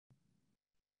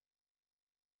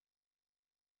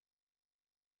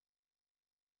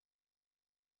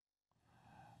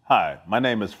Hi, my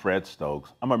name is Fred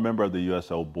Stokes. I'm a member of the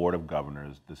USO Board of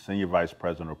Governors, the Senior Vice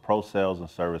President of Pro Sales and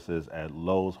Services at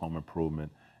Lowe's Home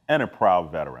Improvement, and a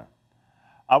proud veteran.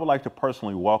 I would like to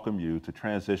personally welcome you to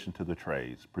Transition to the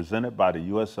Trades, presented by the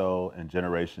USO and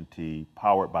Generation T,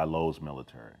 powered by Lowe's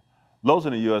Military. Lowe's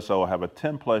and the USO have a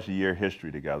 10-plus year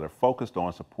history together focused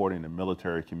on supporting the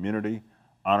military community,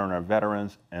 honoring our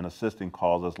veterans, and assisting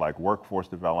causes like workforce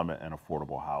development and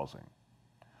affordable housing.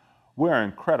 We are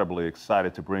incredibly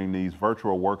excited to bring these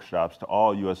virtual workshops to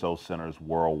all USO centers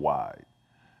worldwide.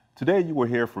 Today, you will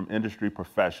hear from industry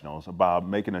professionals about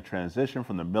making a transition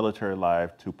from the military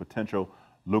life to potential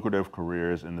lucrative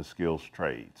careers in the skills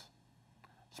trades.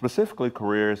 Specifically,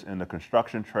 careers in the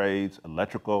construction trades,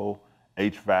 electrical,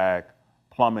 HVAC,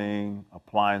 plumbing,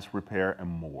 appliance repair, and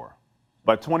more.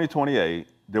 By 2028,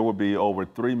 there will be over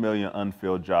 3 million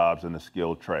unfilled jobs in the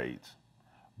skilled trades.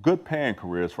 Good paying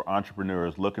careers for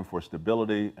entrepreneurs looking for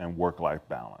stability and work-life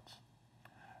balance.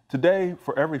 Today,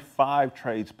 for every 5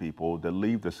 tradespeople that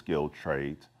leave the skilled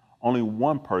trades, only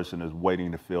 1 person is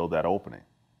waiting to fill that opening.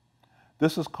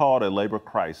 This is called a labor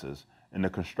crisis in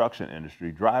the construction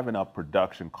industry, driving up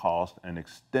production costs and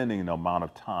extending the amount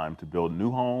of time to build new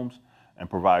homes and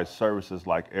provide services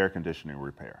like air conditioning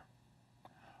repair.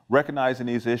 Recognizing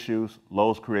these issues,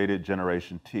 Lowe's created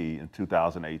Generation T in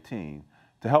 2018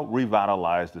 to help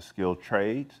revitalize the skilled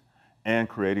trades and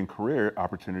creating career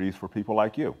opportunities for people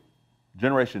like you.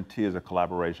 Generation T is a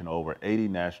collaboration of over 80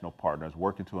 national partners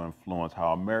working to influence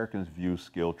how Americans view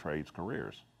skilled trades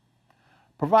careers.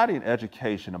 Providing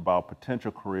education about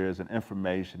potential careers and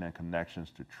information and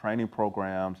connections to training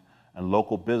programs and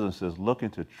local businesses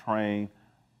looking to train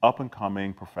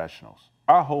up-and-coming professionals.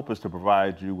 Our hope is to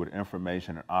provide you with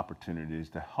information and opportunities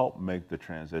to help make the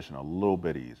transition a little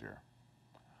bit easier.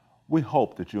 We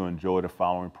hope that you enjoy the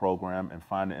following program and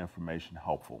find the information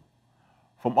helpful.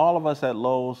 From all of us at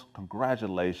Lowe's,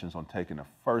 congratulations on taking the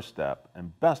first step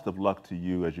and best of luck to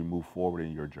you as you move forward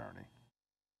in your journey.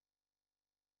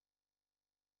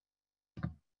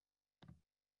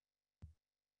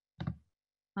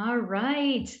 All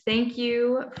right. Thank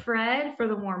you, Fred, for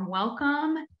the warm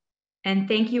welcome. And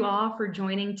thank you all for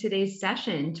joining today's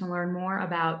session to learn more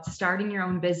about starting your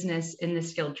own business in the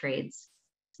skilled trades.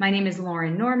 My name is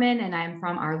Lauren Norman, and I'm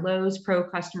from our Lowe's Pro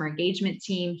Customer Engagement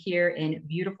team here in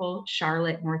beautiful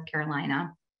Charlotte, North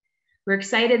Carolina. We're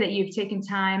excited that you've taken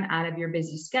time out of your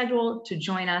busy schedule to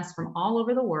join us from all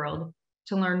over the world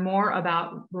to learn more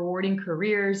about rewarding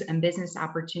careers and business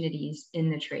opportunities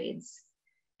in the trades.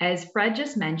 As Fred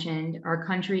just mentioned, our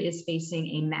country is facing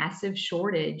a massive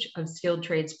shortage of skilled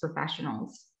trades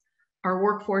professionals. Our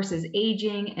workforce is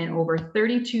aging, and over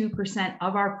 32%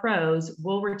 of our pros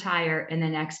will retire in the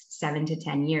next 7 to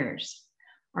 10 years.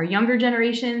 Our younger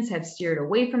generations have steered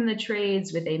away from the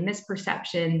trades with a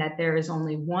misperception that there is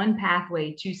only one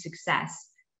pathway to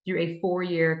success through a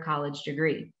 4-year college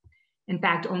degree. In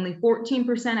fact, only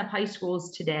 14% of high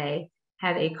schools today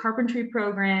have a carpentry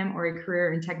program or a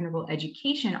career and technical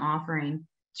education offering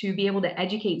to be able to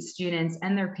educate students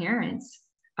and their parents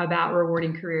about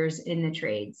rewarding careers in the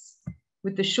trades.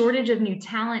 With the shortage of new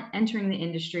talent entering the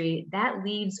industry, that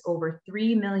leaves over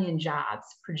 3 million jobs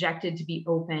projected to be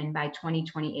open by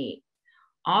 2028,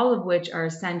 all of which are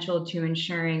essential to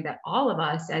ensuring that all of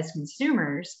us as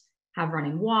consumers have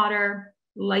running water,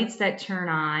 lights that turn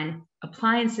on,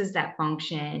 appliances that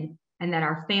function, and that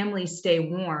our families stay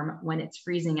warm when it's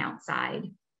freezing outside,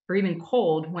 or even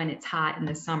cold when it's hot in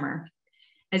the summer.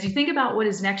 As you think about what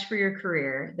is next for your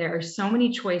career, there are so many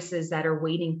choices that are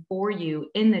waiting for you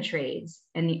in the trades,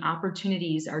 and the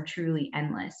opportunities are truly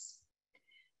endless.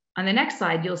 On the next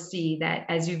slide, you'll see that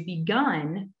as you've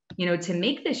begun, to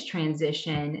make this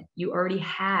transition, you already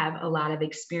have a lot of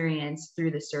experience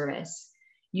through the service.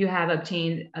 You have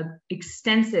obtained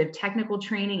extensive technical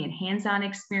training and hands-on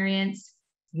experience.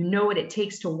 You know what it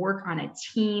takes to work on a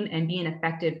team and be an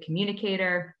effective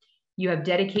communicator. You have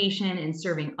dedication in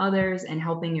serving others and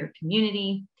helping your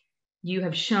community. You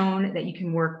have shown that you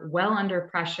can work well under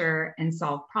pressure and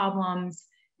solve problems.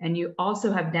 And you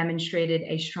also have demonstrated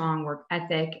a strong work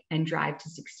ethic and drive to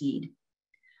succeed.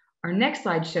 Our next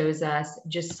slide shows us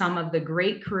just some of the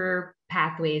great career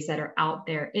pathways that are out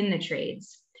there in the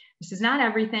trades. This is not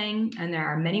everything, and there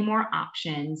are many more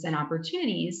options and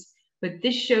opportunities, but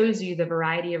this shows you the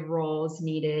variety of roles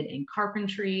needed in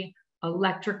carpentry,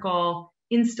 electrical,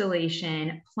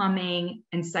 installation, plumbing,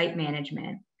 and site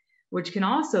management, which can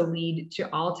also lead to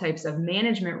all types of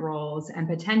management roles and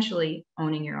potentially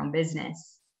owning your own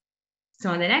business. So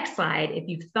on the next slide, if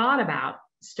you've thought about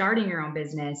starting your own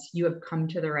business, you have come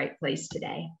to the right place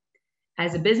today.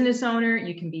 As a business owner,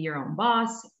 you can be your own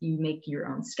boss, you make your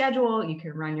own schedule, you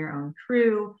can run your own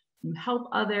crew, you help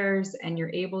others, and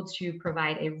you're able to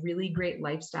provide a really great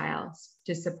lifestyle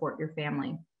to support your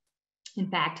family. In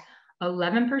fact,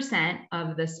 11%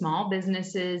 of the small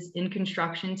businesses in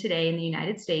construction today in the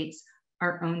United States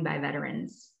are owned by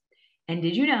veterans. And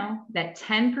did you know that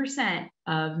 10%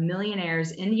 of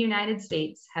millionaires in the United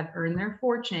States have earned their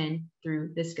fortune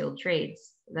through the skilled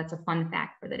trades? That's a fun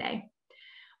fact for the day.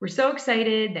 We're so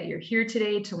excited that you're here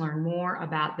today to learn more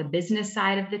about the business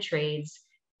side of the trades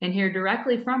and hear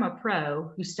directly from a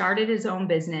pro who started his own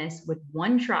business with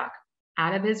one truck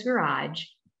out of his garage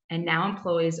and now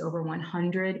employs over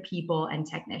 100 people and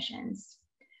technicians.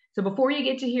 So before you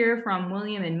get to hear from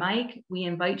William and Mike, we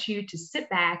invite you to sit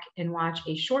back and watch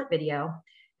a short video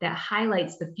that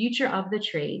highlights the future of the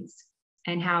trades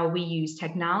and how we use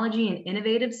technology and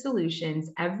innovative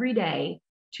solutions every day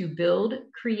to build,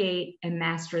 create, and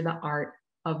master the art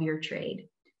of your trade.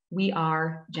 We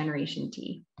are Generation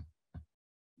T.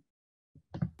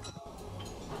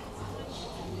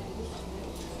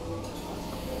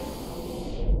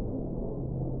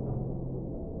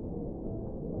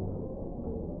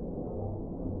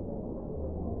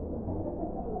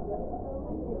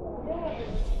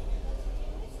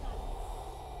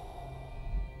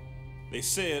 They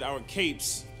said our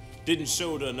capes didn't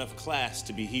show to enough class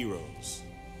to be heroes.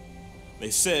 They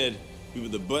said we were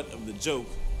the butt of the joke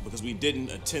because we didn't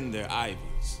attend their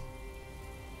Ivies.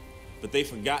 But they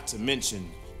forgot to mention,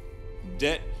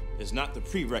 debt is not the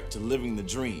prereq to living the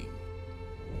dream.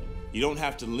 You don't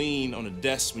have to lean on a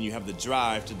desk when you have the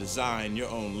drive to design your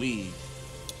own league.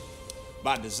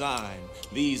 By design,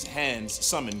 these hands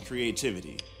summon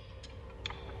creativity.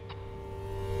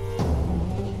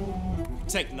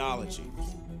 Technology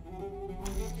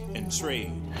and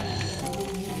trade,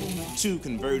 two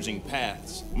converging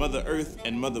paths, Mother Earth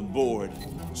and Mother Board,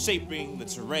 shaping the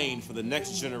terrain for the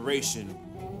next generation.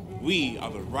 We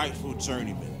are the rightful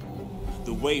journeymen,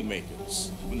 the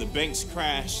waymakers. When the banks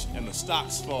crash and the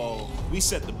stocks fall, we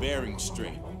set the bearings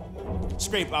straight,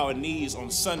 scrape our knees on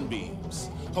sunbeams,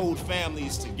 hold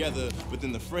families together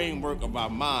within the framework of our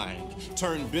mind,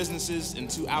 turn businesses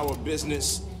into our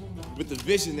business. With the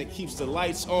vision that keeps the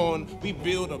lights on, we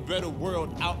build a better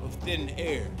world out of thin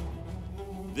air.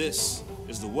 This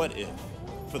is the what if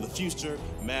for the future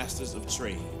masters of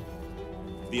trade.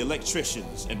 The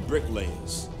electricians and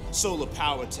bricklayers, solar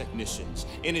power technicians,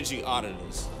 energy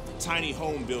auditors, tiny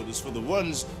home builders for the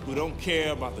ones who don't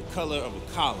care about the color of a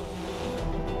collar.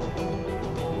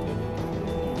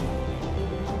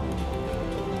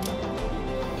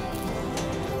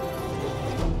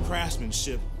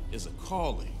 Craftsmanship is a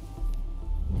calling.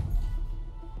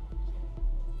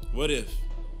 What if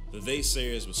the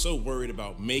naysayers were so worried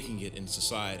about making it in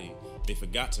society, they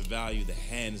forgot to value the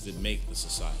hands that make the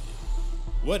society?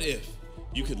 What if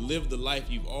you could live the life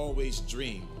you've always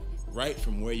dreamed right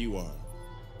from where you are?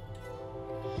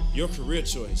 Your career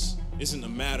choice isn't a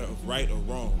matter of right or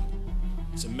wrong.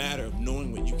 It's a matter of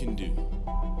knowing what you can do.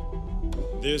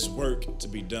 There's work to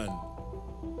be done.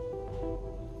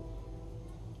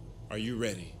 Are you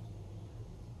ready?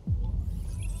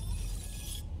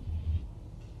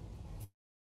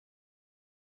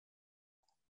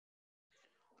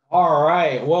 All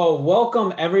right, well,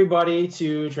 welcome everybody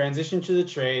to Transition to the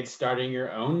Trades, starting your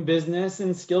own business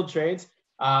in skilled trades.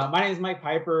 My name is Mike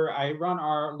Piper. I run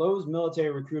our Lowe's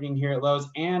military recruiting here at Lowe's,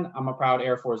 and I'm a proud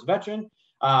Air Force veteran,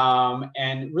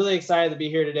 and really excited to be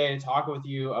here today to talk with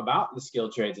you about the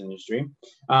skilled trades industry.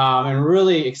 And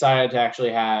really excited to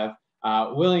actually have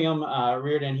William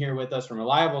Reardon here with us from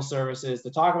Reliable Services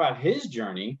to talk about his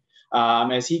journey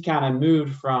as he kind of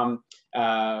moved from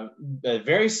a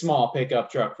very small pickup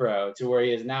truck pro to where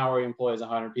he is now, where he employs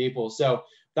 100 people. So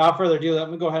without further ado, let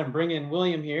me go ahead and bring in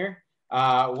William here.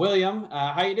 William,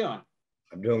 how you doing?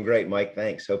 I'm doing great, Mike.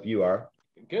 Thanks. Hope you are.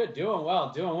 Good. Doing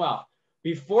well. Doing well.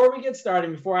 Before we get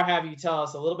started, before I have you tell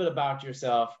us a little bit about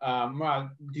yourself, I'm going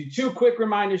to do two quick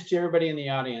reminders to everybody in the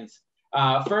audience.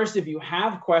 First, if you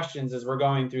have questions as we're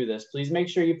going through this, please make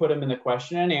sure you put them in the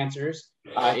question and answers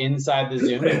inside the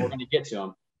Zoom, and we're going to get to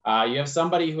them. You have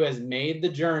somebody who has made the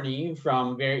journey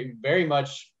from very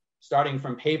much starting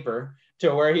from paper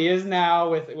to where he is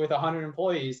now with 100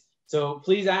 employees. So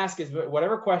please ask us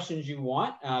whatever questions you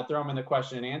want, throw them in the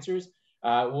question and answers.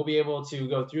 We'll be able to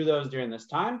go through those during this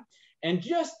time. And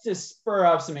just to spur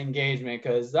up some engagement,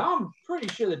 because I'm pretty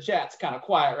sure the chat's kind of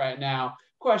quiet right now.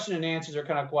 Question and answers are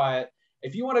kind of quiet.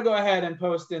 If you want to go ahead and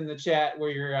post in the chat where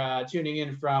you're tuning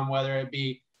in from, whether it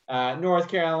be North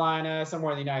Carolina,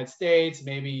 somewhere in the United States,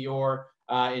 maybe you're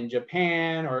in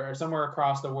Japan or somewhere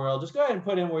across the world, just go ahead and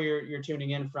put in where you're tuning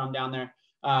in from down there.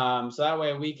 So that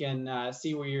way we can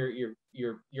see where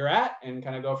you're at and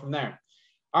kind of go from there.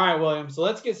 All right, William. So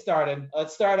let's get started. We'll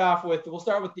start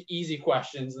with the easy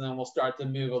questions, and then we'll start to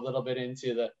move a little bit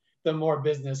into the more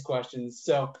business questions.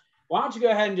 So why don't you go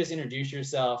ahead and just introduce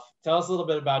yourself? Tell us a little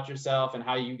bit about yourself and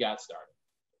how you got started.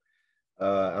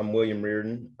 I'm William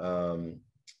Reardon,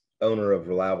 owner of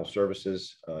Reliable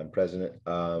Services and president.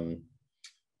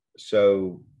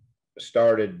 So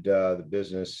started the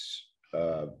business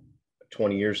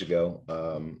 20 years ago.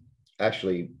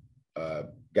 Actually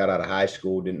got out of high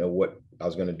school, didn't know what I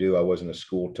was going to do. I wasn't a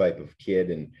school type of kid,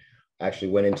 and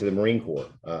actually went into the Marine Corps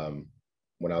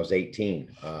when I was 18.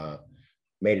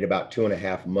 Made it about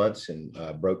 2.5 months and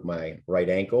broke my right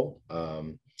ankle.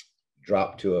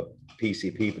 Dropped to a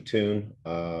PCP platoon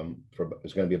it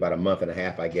was going to be about 1.5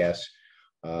 months, I guess,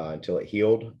 until it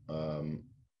healed.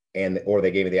 Or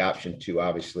they gave me the option to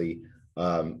obviously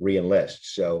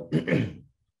re-enlist. So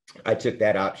I took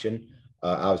that option.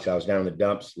 Obviously, I was down in the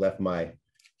dumps, left my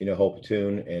whole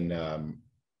platoon, and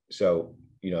so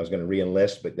I was going to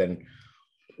re-enlist. But then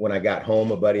when I got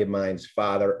home, a buddy of mine's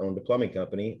father owned a plumbing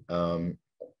company,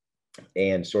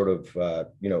 and sort of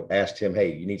asked him,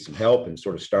 hey, you need some help, and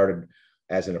sort of started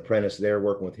as an apprentice there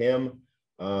working with him.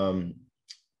 I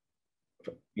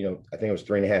think it was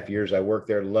 3.5 years I worked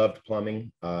there. Loved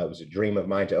plumbing. It was a dream of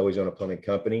mine to always own a plumbing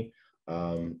company.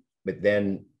 But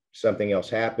then something else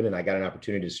happened, and I got an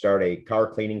opportunity to start a car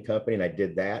cleaning company, and I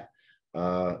did that.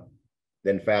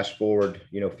 Then fast forward,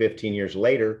 15 years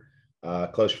later, a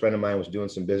close friend of mine was doing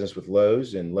some business with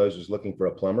Lowe's, and Lowe's was looking for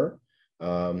a plumber.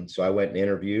 So I went and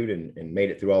interviewed and made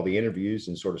it through all the interviews,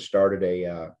 and sort of started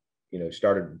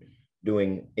started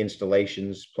doing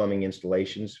plumbing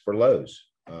installations for Lowe's.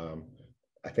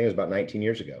 I think it was about 19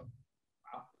 years ago.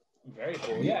 Wow, very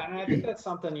cool. Yeah, and I think that's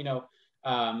something,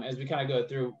 as we kind of go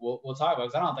through, we'll talk about,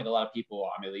 because I don't think a lot of people,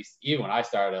 at least even when I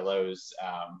started at Lowe's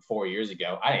 4 years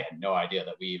ago, I had no idea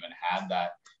that we even had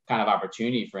that kind of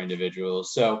opportunity for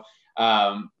individuals. So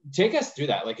take us through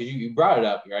that. Like, you brought it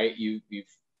up, right?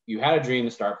 You had a dream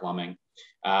to start plumbing.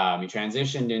 You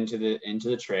transitioned into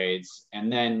the trades,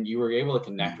 and then you were able to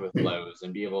connect with Lowe's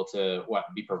and be able to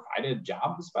be provided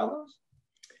jobs by Lowe's.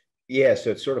 Yeah,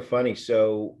 so it's sort of funny.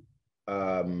 So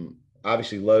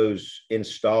obviously Lowe's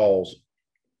installs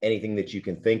anything that you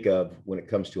can think of when it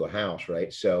comes to a house,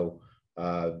 right? So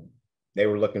they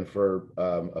were looking for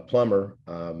a plumber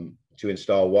to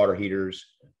install water heaters,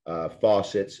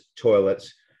 faucets,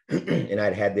 toilets, and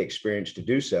I'd had the experience to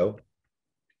do so.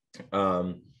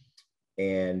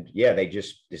 And yeah, they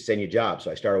just send you jobs.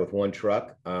 So I started with one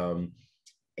truck.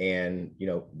 And,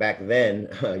 back then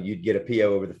you'd get a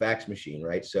PO over the fax machine,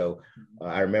 right? So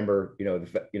I remember,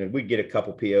 we'd get a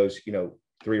couple POs,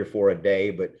 3 or 4 a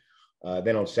day, but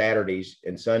then on Saturdays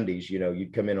and Sundays,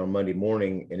 you'd come in on Monday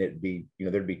morning, and it'd be,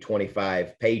 there'd be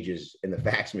 25 pages in the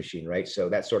fax machine, right? So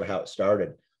that's sort of how it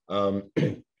started,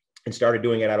 and started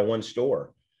doing it out of one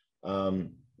store. And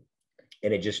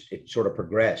it sort of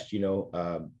progressed,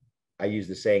 I use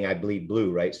the saying, I bleed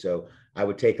blue, right? So I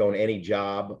would take on any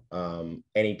job,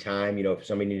 anytime, if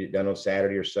somebody needed it done on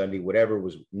Saturday or Sunday, whatever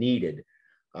was needed.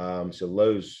 So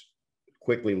Lowe's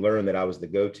quickly learned that I was the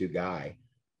go-to guy,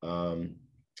 and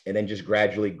then just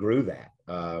gradually grew that,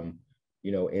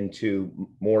 into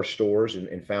more stores,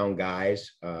 and found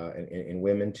guys and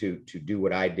women to do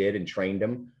what I did, and trained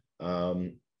them.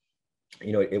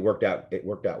 It worked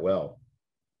out well.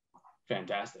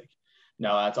 Fantastic.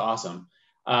 No, that's awesome.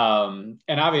 And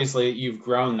obviously you've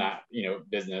grown that,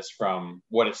 business from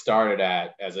what it started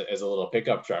at as a little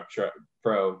pickup truck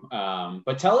pro.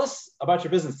 But tell us about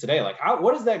your business today. Like,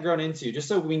 what has that grown into? Just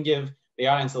so we can give the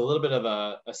audience a little bit of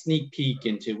a sneak peek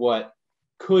into what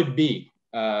could be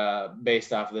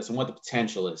based off of this, and what the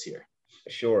potential is here.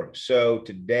 Sure. So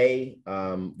today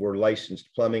we're licensed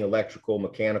plumbing, electrical,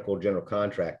 mechanical, general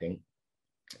contracting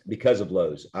because of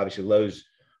Lowe's. Obviously Lowe's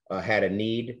had a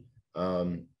need,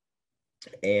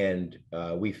 and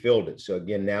we filled it. So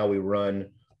again, now we run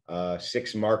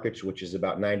 6 markets, which is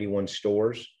about 91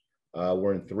 stores.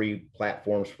 We're in 3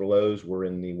 platforms for Lowe's. We're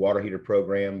in the water heater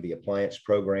program, the appliance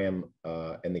program,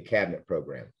 and the cabinet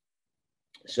program.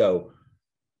 So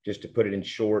just to put it in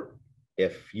short,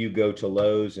 if you go to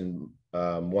Lowe's and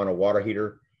want a water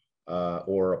heater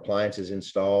or appliances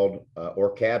installed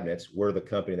or cabinets, we're the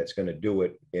company that's going to do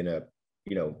it in a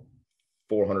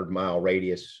 400-mile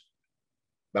radius,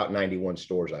 about 91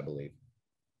 stores, I believe.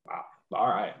 Wow. All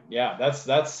right. Yeah,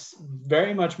 that's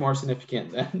very much more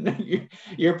significant than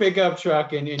your pickup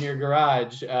truck in your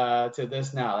garage to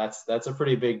this now. That's a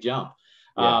pretty big jump.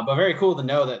 But very cool to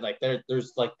know that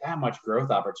there's that much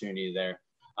growth opportunity there.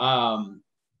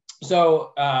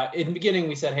 So in the beginning,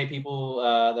 we said, hey, people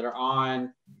that are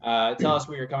on, tell us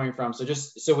where you're coming from. So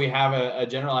just so we have a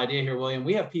general idea here, William,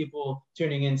 we have people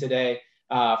tuning in today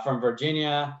from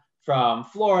Virginia, from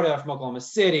Florida, from Oklahoma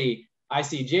City. I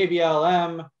see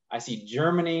JBLM, I see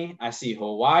Germany, I see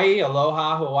Hawaii,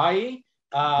 aloha Hawaii.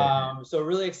 So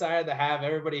really excited to have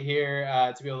everybody here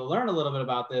to be able to learn a little bit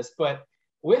about this. But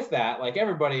with that, like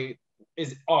everybody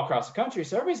is all across the country,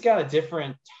 so everybody's got a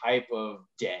different type of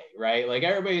day, right? Like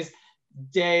everybody's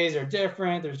days are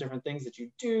different. There's different things that you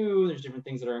do. There's different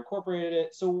things that are incorporated in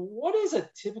it. So what is a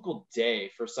typical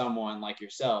day for someone like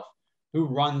yourself who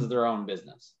runs their own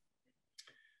business?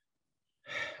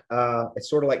 It's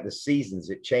sort of like the seasons,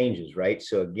 it changes, right?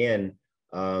 So again,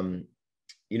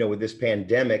 with this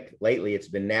pandemic lately, it's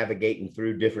been navigating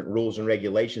through different rules and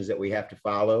regulations that we have to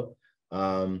follow.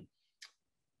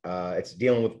 It's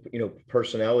dealing with,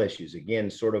 personnel issues. Again,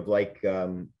 sort of like,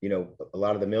 a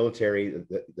lot of the military,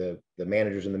 the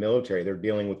managers in the military, they're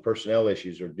dealing with personnel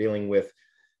issues or dealing with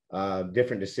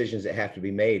different decisions that have to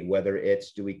be made, whether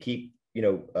it's, do we keep,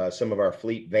 some of our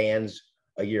fleet vans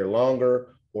a year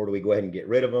longer, or do we go ahead and get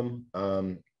rid of them?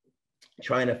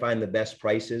 Trying to find the best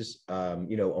prices,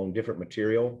 on different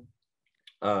material.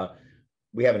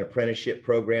 We have an apprenticeship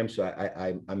program, so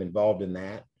I'm involved in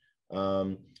that.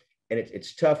 And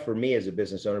it's tough for me as a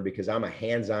business owner because I'm a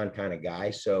hands-on kind of guy.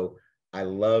 So I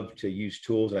love to use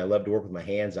tools and I love to work with my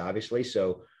hands, obviously.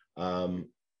 So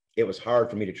it was hard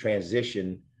for me to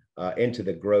transition into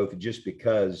the growth just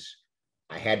because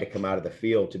I had to come out of the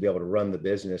field to be able to run the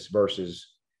business versus,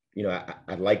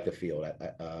 I like the field.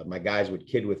 My guys would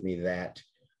kid with me that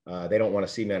they don't want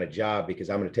to see me on a job because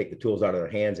I'm going to take the tools out of their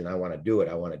hands and I want to do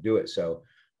it. So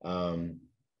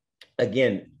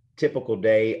again, typical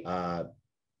day,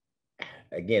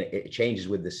 again, it changes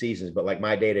with the seasons, but like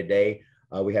my day to day,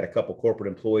 we had a couple corporate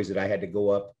employees that I had to go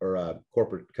up, or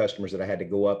corporate customers that I had to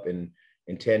go up and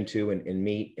tend to and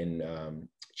meet and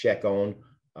check on.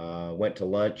 Went to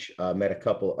lunch, met a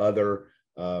couple other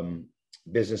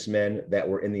businessmen that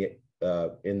were in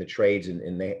the trades,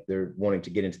 and they're wanting to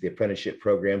get into the apprenticeship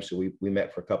program. So we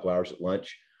met for a couple hours at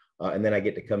lunch, and then I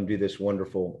get to come do this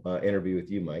wonderful interview with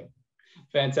you, Mike.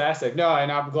 Fantastic. No,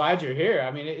 and I'm glad you're here.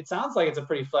 I mean, it sounds like it's a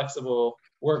pretty flexible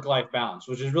work-life balance,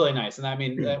 which is really nice. And I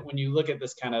mean, when you look at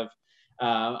this kind of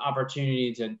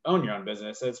opportunity to own your own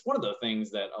business, it's one of the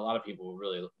things that a lot of people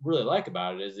really, really like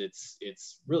about it is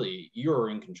it's really, you're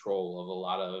in control of a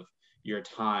lot of your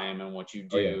time and what you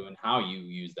do and how you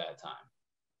use that time.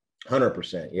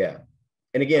 100%. Yeah.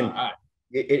 And again,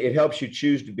 it helps you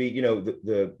choose to be,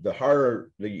 the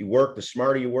harder that you work, the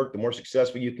smarter you work, the more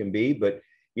successful you can be. But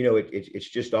it's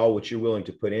just all what you're willing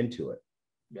to put into it.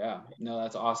 Yeah, no,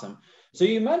 that's awesome. So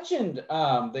you mentioned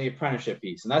the apprenticeship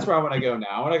piece, and that's where I want to go now.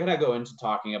 I want to kind of go into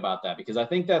talking about that because I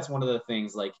think that's one of the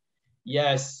things, like,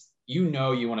 yes, you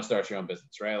want to start your own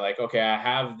business, right? Like, okay, I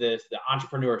have the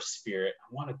entrepreneur spirit.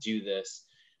 I want to do this.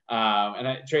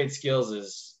 And trade skills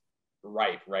is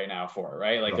ripe right now for it,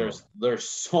 right? Like there's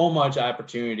so much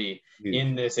opportunity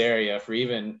in this area for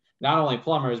even not only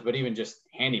plumbers, but even just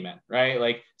handymen, right?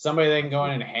 Like somebody that can go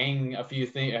in and hang a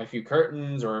few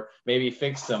curtains or maybe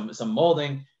fix some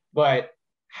molding. But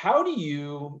how do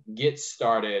you get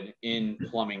started in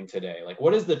plumbing today? Like,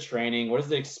 what is the training? What is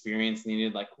the experience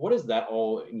needed? Like, what does that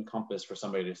all encompass for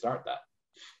somebody to start that?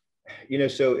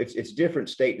 So it's different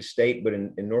state to state, but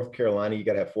in North Carolina, you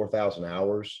got to have 4,000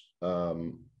 hours.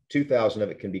 2,000 of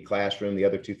it can be classroom. The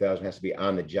other 2,000 has to be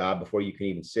on the job before you can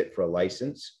even sit for a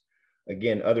license.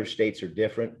 Again, other states are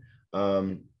different.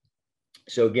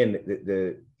 So again,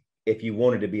 if you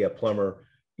wanted to be a plumber,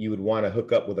 you would want to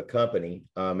hook up with a company,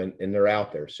 and they're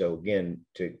out there. So again,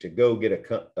 to go get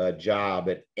a job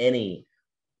at it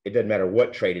doesn't matter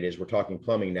what trade it is. We're talking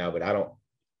plumbing now, but I don't,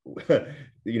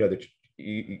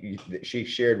 she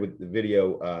shared with the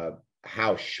video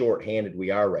how short-handed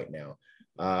we are right now.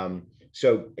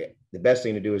 So the best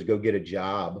thing to do is go get a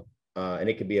job, and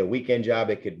it could be a weekend job.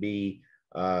 It could be,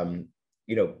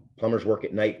 plumbers work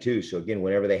at night too. So again,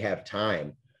 whenever they have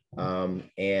time,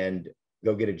 and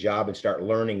go get a job and start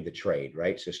learning the trade,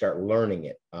 right? So start learning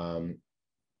it, and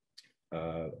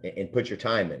put your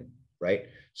time in, right?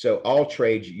 So all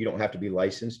trades, you don't have to be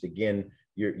licensed. Again,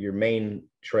 your main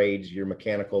trades, your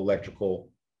mechanical, electrical,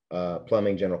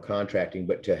 plumbing, general contracting,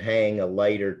 but to hang a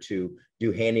light or to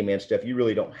do handyman stuff, you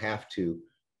really don't have to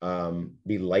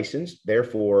be licensed.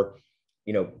 Therefore,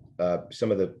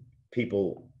 some of the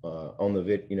people on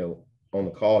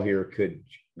the call here could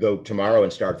go tomorrow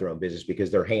and start their own business because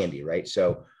they're handy, right?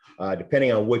 So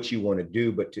depending on what you want to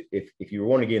do, but if you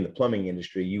want to get in the plumbing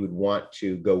industry, you would want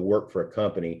to go work for a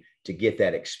company to get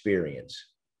that experience.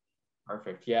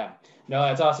 Perfect. Yeah. No,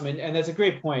 that's awesome. And that's a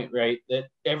great point, right? That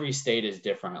every state is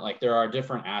different. Like there are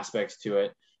different aspects to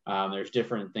it. There's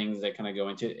different things that kind of go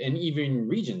into it, and even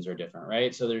regions are different,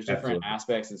 right? So there's different Absolutely.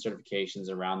 aspects and certifications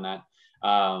around that.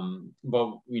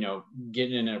 But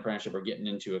getting in an apprenticeship or getting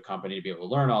into a company to be able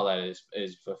to learn all that is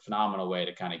a phenomenal way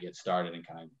to kind of get started and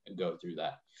kind of go through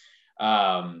that.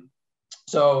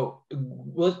 So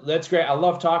that's great. I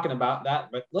love talking about that,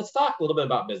 but let's talk a little bit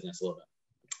about business a little bit.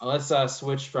 Let's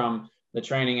switch from the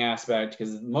training aspect,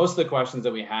 because most of the questions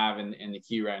that we have in the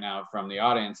queue right now from the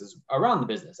audience is around the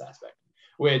business aspect,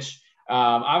 which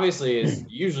obviously is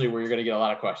usually where you're going to get a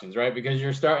lot of questions, right? Because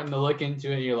you're starting to look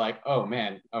into it and you're like, oh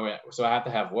man, oh yeah, so I have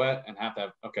to have what and have to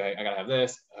have, okay, I got to have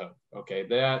this, oh, okay,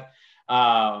 that.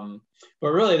 But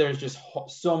really there's just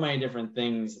so many different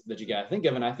things that you got to think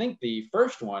of. And I think the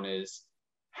first one is,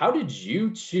 how did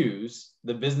you choose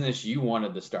the business you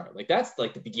wanted to start? Like that's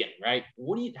like the beginning, right?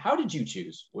 How did you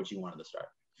choose what you wanted to start?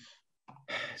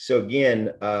 So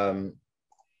again,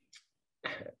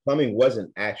 plumbing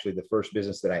wasn't actually the first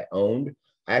business that I owned.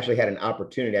 I actually had an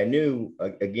opportunity. I knew,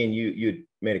 again, you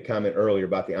made a comment earlier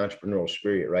about the entrepreneurial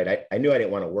spirit, right? I knew I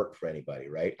didn't want to work for anybody,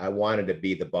 right? I wanted to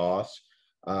be the boss.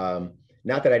 Not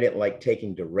that I didn't like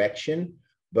taking direction,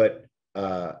 but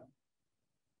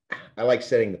I like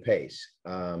setting the pace.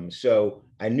 So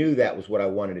I knew that was what I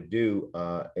wanted to do.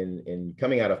 In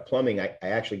coming out of plumbing, I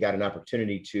actually got an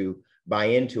opportunity to buy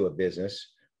into a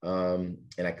business, and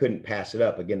I couldn't pass it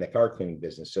up. Again, the car cleaning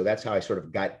business. So that's how I sort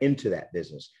of got into that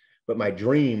business. But my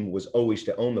dream was always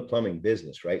to own the plumbing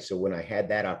business, right? So when I had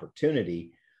that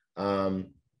opportunity, I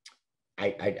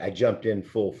jumped in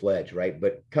full fledged, right?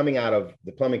 But coming out of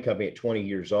the plumbing company at 21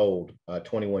 years old,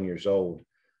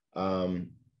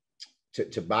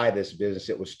 to buy this business,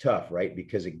 it was tough, right?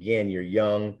 Because again, you're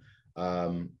young,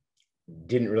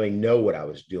 didn't really know what I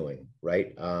was doing,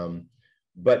 right?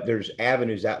 But there's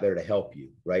avenues out there to help you,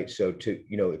 right? So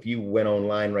if you went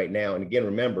online right now, and again,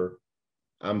 remember,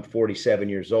 I'm 47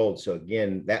 years old. So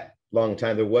again, that long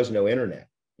time, there was no internet.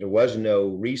 There was no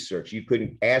research. You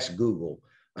couldn't ask Google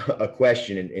a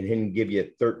question and him give you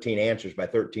 13 answers by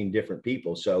 13 different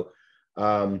people. So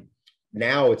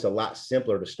now it's a lot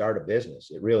simpler to start a business.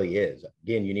 It really is.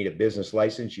 Again, you need a business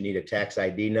license. You need a tax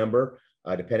ID number,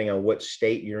 depending on what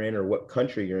state you're in or what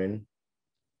country you're in.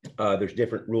 There's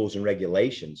different rules and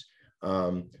regulations.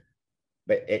 But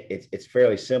it's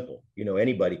fairly simple.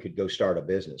 Anybody could go start a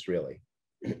business, really.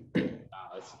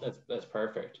 That's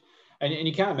perfect. And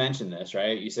you kind of mentioned this,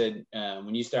 right? You said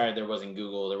when you started, there wasn't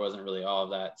Google, there wasn't really all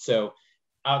of that. So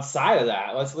outside of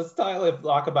that, let's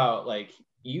talk about, like,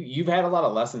 you've had a lot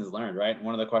of lessons learned, right?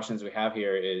 One of the questions we have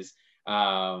here is,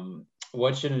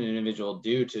 what should an individual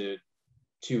do to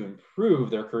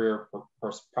improve their career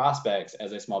prospects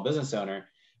as a small business owner?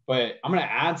 But I'm going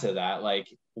to add to that, like,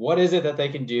 what is it that they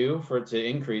can do to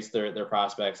increase their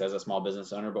prospects as a small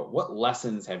business owner? But what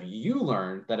lessons have you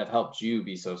learned that have helped you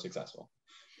be so successful?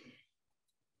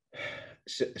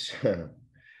 So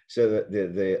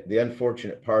the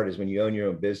unfortunate part is when you own your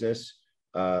own business,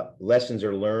 lessons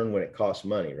are learned when it costs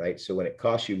money, right? So when it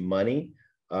costs you money,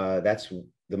 that's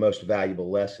the most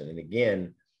valuable lesson. And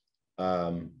again,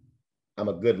 I'm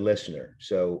a good listener.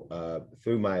 So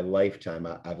through my lifetime,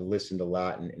 I've listened a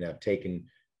lot, and I've taken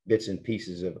bits and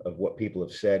pieces of what people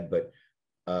have said, but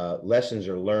lessons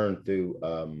are learned through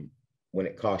when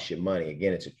it costs you money.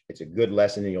 Again, it's a good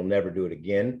lesson, and you'll never do it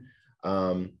again.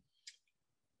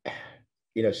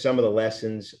 Some of the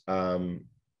lessons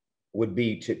would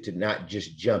be to not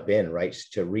just jump in, right?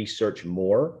 To research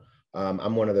more.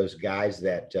 I'm one of those guys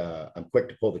that I'm quick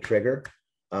to pull the trigger.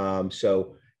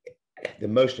 So the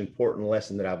most important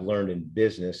lesson that I've learned in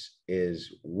business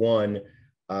is, one,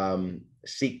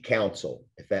 seek counsel,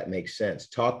 if that makes sense.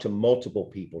 Talk to multiple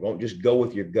people. Don't just go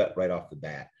with your gut right off the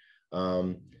bat.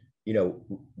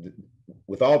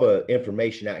 With all the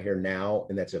information out here now,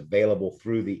 and that's available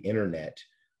through the internet,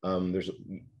 there's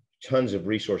tons of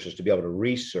resources to be able to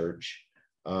research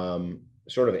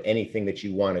sort of anything that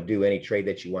you want to do, any trade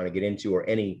that you want to get into, or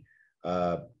any,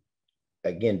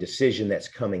 again, decision that's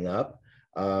coming up.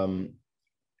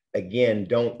 Again,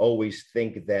 don't always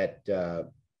think that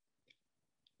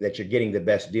that you're getting the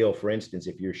best deal. For instance,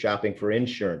 if you're shopping for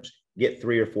insurance, get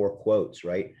 3 or 4 quotes,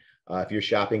 right? If you're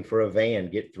shopping for a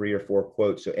van, get 3 or 4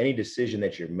 quotes. So any decision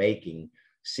that you're making,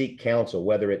 seek counsel,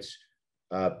 whether it's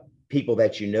people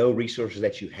that you know, resources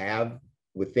that you have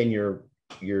within your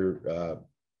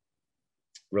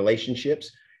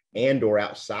relationships, and or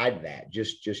outside that.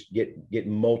 Just get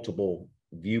multiple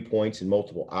viewpoints and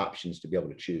multiple options to be able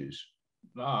to choose.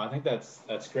 No, I think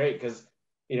that's great, because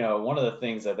one of the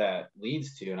things that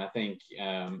leads to, and I think,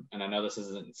 and I know this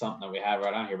isn't something that we have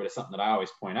right on here, but it's something that I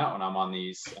always point out when I'm on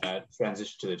these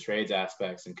transition to the trades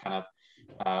aspects, and kind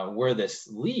of where this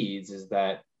leads is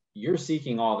that you're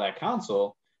seeking all that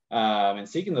counsel and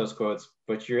seeking those quotes,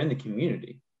 but you're in the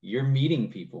community. You're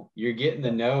meeting people. You're getting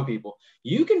to know people.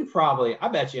 You can probably, I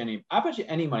bet you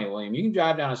any money, William, you can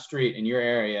drive down a street in your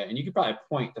area and you could probably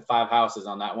point to 5 houses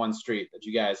on that one street that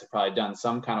you guys have probably done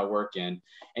some kind of work in.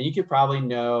 And you could probably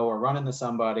know or run into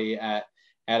somebody at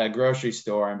a grocery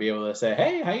store and be able to say,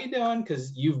 hey, how you doing?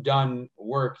 Because you've done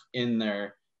work in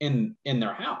their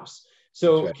house.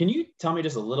 So right. Can you tell me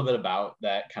just a little bit about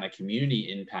that kind of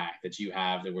community impact that you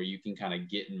have, where you can kind of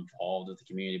get involved with the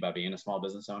community by being a small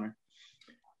business owner?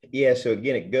 Yeah. So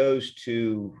again, it goes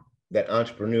to that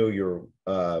entrepreneurial,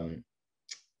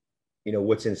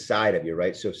 what's inside of you,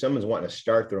 right? So if someone's wanting to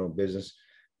start their own business,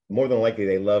 more than likely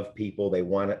they love people. They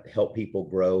want to help people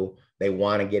grow. They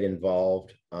want to get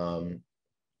involved.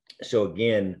 So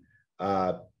again,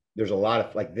 there's a lot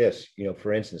of like this,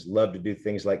 for instance, love to do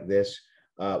things like this.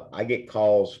 I get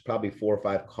calls, probably 4 or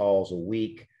 5 calls a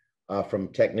week from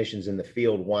technicians in the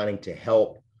field wanting to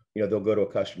help. They'll go to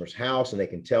a customer's house and they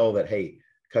can tell that, hey,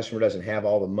 customer doesn't have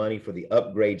all the money for the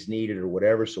upgrades needed or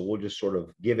whatever, so we'll just sort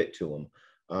of give it to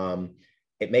them.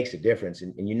 It makes a difference,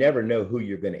 and you never know who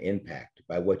you're going to impact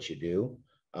by what you do.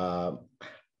 And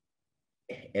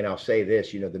I'll say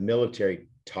this, the military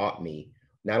taught me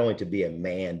not only to be a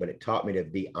man, but it taught me to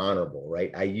be honorable,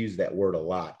 right? I use that word a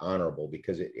lot, honorable,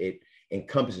 because it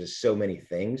encompasses so many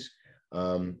things.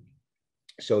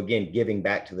 So again, giving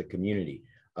back to the community.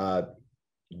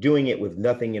 Doing it with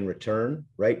nothing in return,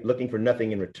 right? Looking for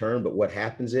nothing in return, but what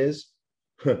happens is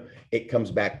it comes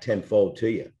back tenfold to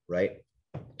you, right?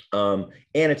 And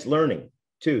it's learning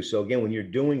too. So again, when you're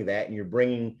doing that and you're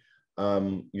bringing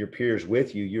your peers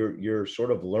with you, you're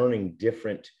sort of learning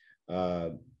different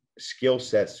skill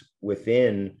sets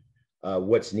within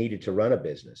what's needed to run a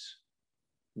business.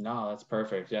 No, that's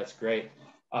perfect. That's great.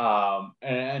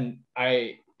 And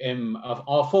I am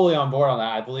all fully on board on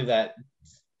that. I believe that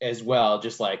as well,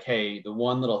 just like, hey, the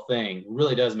one little thing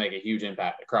really does make a huge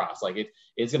impact across. Like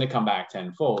it's going to come back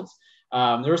tenfold.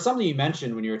 There was something you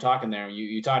mentioned when you were talking there.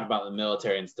 You talked about the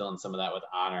military and instilling some of that with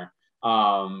honor.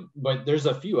 But there's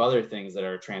a few other things that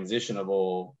are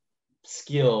transitionable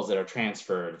skills that are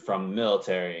transferred from the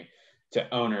military to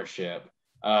ownership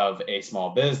of a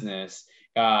small business.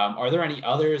 Are there any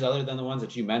others other than the ones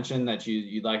that you mentioned that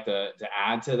you'd like to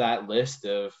add to that list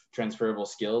of transferable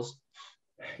skills?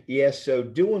 Yeah, so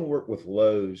doing work with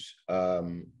Lowe's,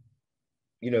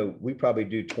 we probably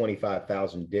do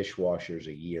 25,000 dishwashers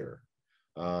a year.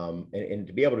 And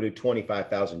to be able to do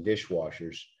 25,000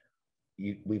 dishwashers,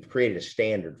 we've created a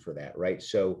standard for that, right?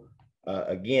 So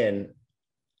again,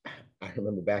 I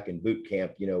remember back in boot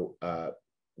camp,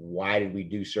 why did we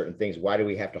do certain things? Why do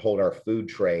we have to hold our food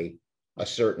tray a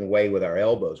certain way with our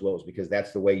elbows? Well, it's because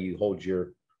that's the way you hold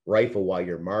your rifle while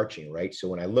you're marching, right? So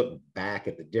when I look back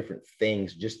at the different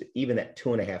things, just even that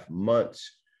 2.5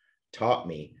 months taught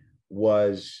me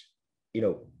was,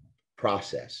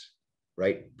 process,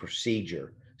 right?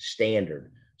 Procedure,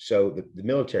 standard. So the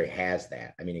military has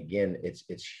that. I mean, again,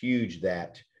 it's huge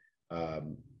that I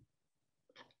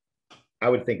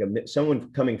would think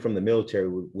someone coming from the military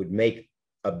would make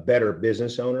a better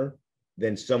business owner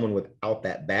than someone without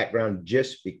that background,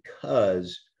 just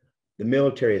because the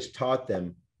military has taught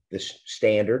them the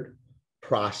standard,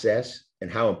 process, and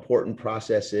how important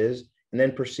process is, and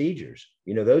then procedures.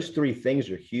 Those 3 things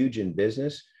are huge in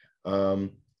business.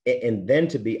 And then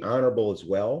to be honorable as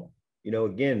well.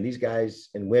 Again, these guys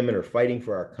and women are fighting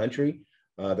for our country.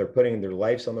 They're putting their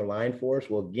lives on the line for us.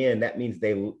 Well, again, that means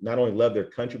they not only love their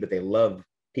country, but they love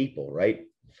people, right?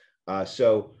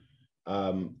 So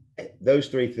those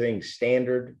 3 things,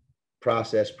 standard,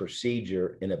 process,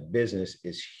 procedure in a business,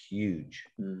 is huge.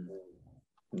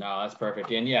 No, that's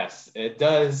perfect. And yes, it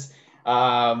does.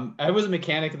 I was a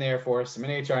mechanic in the Air Force. I'm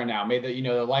in HR now, made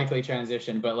the likely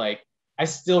transition, but like, I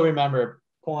still remember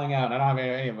pulling out, I don't have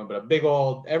any of them, but a big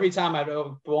old, every time I'd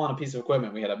pull on a piece of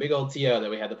equipment, we had a big old TO that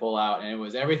we had to pull out, and it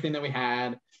was everything that we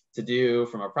had to do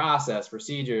from a process,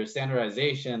 procedure,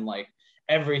 standardization, like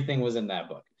everything was in that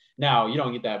book. Now, you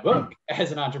don't get that book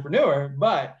as an entrepreneur,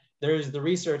 but there's the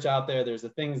research out there, there's the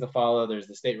things to follow, there's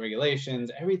the state regulations,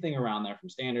 everything around there from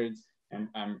standards and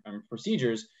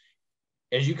procedures.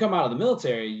 As you come out of the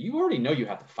military, you already know you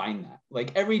have to find that.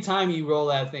 Like every time you roll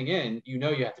that thing in, you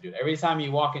have to do it. Every time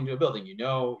you walk into a building,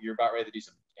 you're about ready to do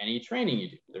something. Any training you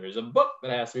do, there is a book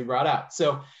that has to be brought out.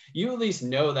 So you at least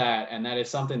know that, and that is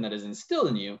something that is instilled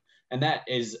in you. And that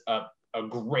is a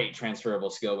great transferable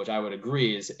skill, which I would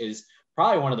agree is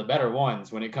probably one of the better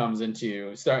ones when it comes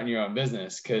into starting your own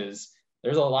business, because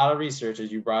there's a lot of research,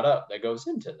 as you brought up, that goes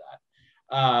into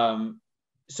that.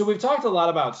 So we've talked a lot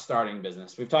about starting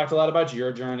business. We've talked a lot about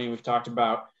your journey. We've talked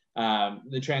about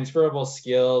the transferable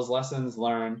skills, lessons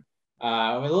learned,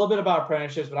 a little bit about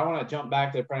apprenticeships, but I want to jump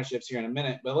back to apprenticeships here in a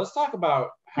minute. But let's talk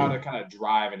about how to kind of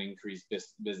drive and increase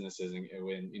businesses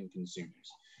in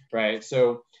consumers, right?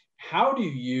 So how do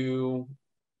you,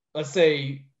 let's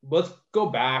go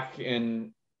back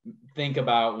and think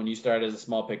about when you started as a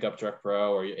small pickup truck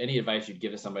pro, or any advice you'd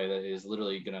give to somebody that is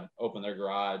literally going to open their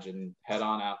garage and head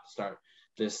on out to start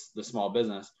the small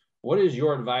business. What is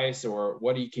your advice, or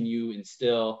can you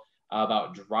instill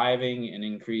about driving and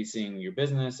increasing your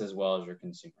business as well as your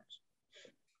consumers?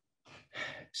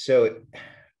 So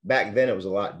back then it was a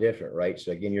lot different, right?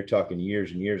 So again, you're talking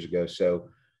years and years ago. So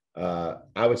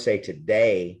I would say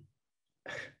today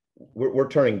we're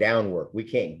turning down work. We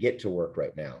can't get to work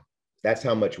right now. That's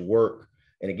how much work.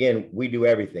 And again, we do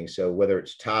everything. So whether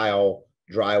it's tile,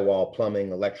 drywall,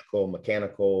 plumbing, electrical,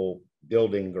 mechanical,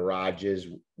 building garages,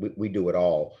 we do it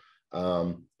all.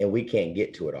 And we can't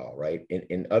get to it all, right?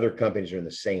 And other companies are in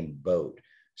the same boat.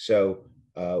 So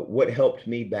what helped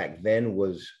me back then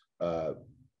was,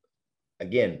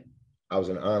 again, I was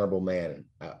an honorable man.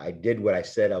 I did what I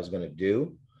said I was going to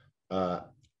do.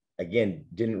 Again,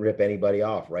 didn't rip anybody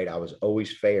off, right? I was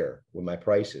always fair with my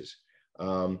prices.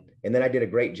 And then I did a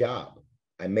great job.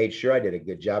 I made sure I did a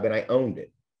good job, and I owned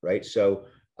it, right? So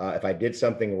if I did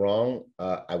something wrong,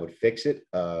 I would fix it.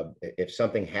 If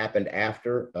something happened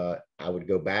after, I would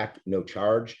go back, no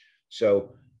charge.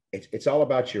 So it's all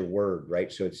about your word,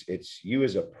 right? So it's you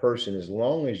as a person. As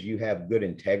long as you have good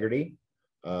integrity,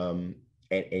 and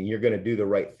you're going to do the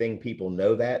right thing, people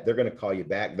know that. They're going to call you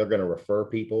back. They're going to refer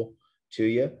people to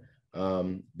you.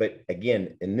 But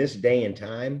again, in this day and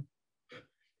time,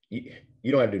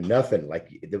 you don't have to do nothing. Like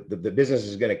the business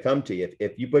is going to come to you.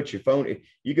 If you put your phone, if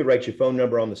you could write your phone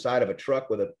number on the side of a truck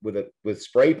with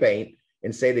spray paint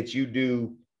and say that you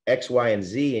do X, Y, and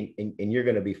Z, and you're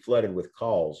going to be flooded with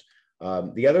calls.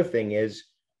 The other thing is,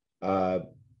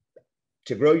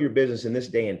 to grow your business in this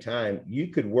day and time, you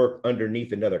could work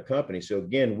underneath another company. So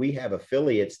again, we have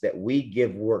affiliates that we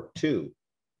give work to.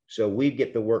 So we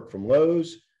get the work from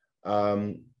Lowe's.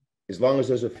 As long as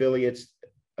those affiliates,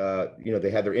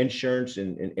 they have their insurance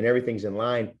and everything's in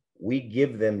line, we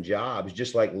give them jobs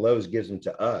just like Lowe's gives them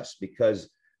to us, because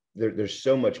there's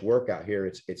so much work out here.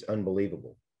 It's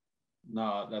unbelievable.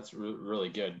 No, that's really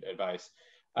good advice.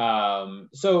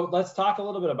 So let's talk a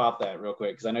little bit about that real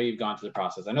quick, because I know you've gone through the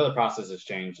process. I know the process has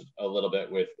changed a little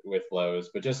bit with Lowe's,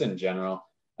 but just in general,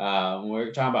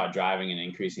 we're talking about driving and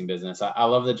increasing business. I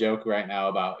love the joke right now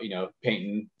about,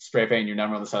 spray painting your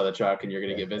number on the side of the truck and you're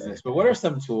going to get business. But what are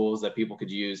some tools that people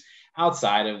could use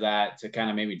outside of that to kind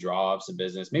of maybe draw up some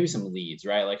business, maybe some leads,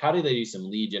 right? Like, how do they do some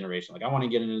lead generation? Like, I want to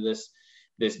get into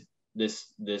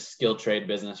this skilled trade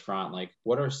business front. Like,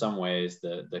 what are some ways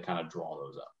that kind of draw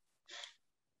those up?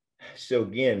 So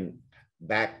again,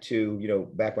 back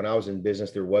when I was in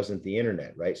business, there wasn't the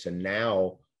internet, right? So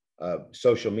now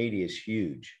social media is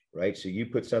huge, right? So you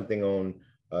put something on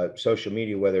social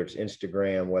media, whether it's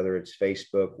Instagram, whether it's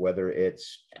Facebook, whether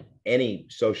it's any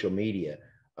social media,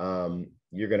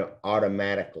 you're going to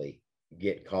automatically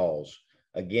get calls.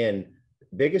 Again,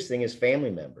 biggest thing is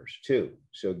family members too.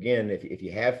 So again, if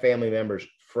you have family members,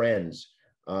 friends,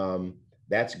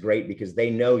 that's great, because they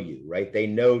know you, right? They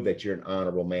know that you're an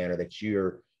honorable man, or that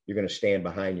you're going to stand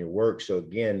behind your work. So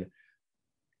again,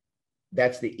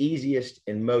 that's the easiest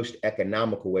and most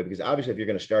economical way, because obviously if you're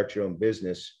going to start your own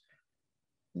business,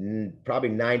 probably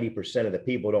 90% of the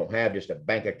people don't have just a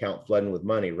bank account flooding with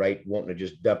money, right? Wanting to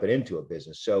just dump it into a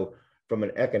business. So from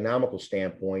an economical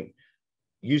standpoint,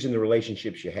 using the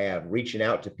relationships you have, reaching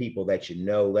out to people that you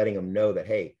know, letting them know that,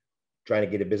 hey, trying to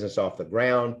get a business off the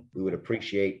ground, we would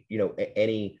appreciate,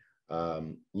 any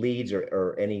leads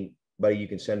or anybody you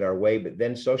can send our way. But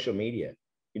then social media,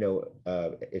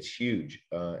 it's huge.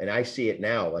 And I see it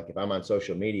now, like if I'm on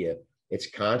social media, it's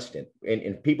constant.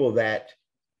 And people that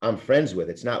I'm friends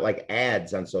with, it's not like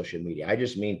ads on social media. I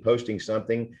just mean posting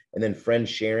something and then friends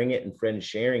sharing it.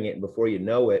 And before you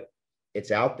know it, it's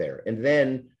out there. And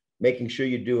then making sure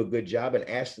you do a good job and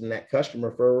asking that customer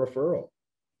for a referral.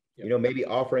 Yep. Maybe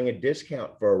offering a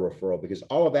discount for a referral, because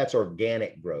all of that's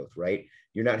organic growth, right?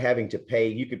 You're not having to pay.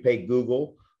 You could pay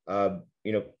Google,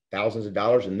 thousands of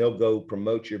dollars, and they'll go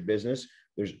promote your business.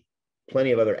 There's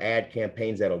plenty of other ad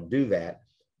campaigns that'll do that,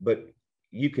 but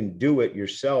you can do it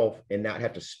yourself and not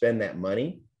have to spend that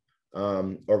money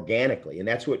organically. And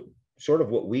that's what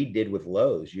we did with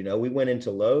Lowe's. We went into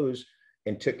Lowe's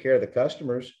and took care of the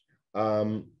customers.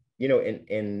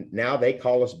 and now they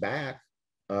call us back,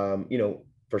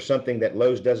 for something that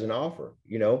Lowe's doesn't offer,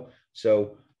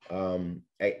 So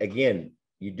again,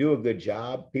 you do a good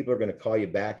job, people are going to call you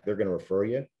back, they're going to refer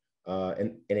you,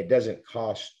 and it doesn't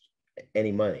cost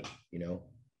any money,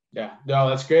 Yeah, no,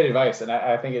 that's great advice, and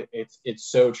I think it's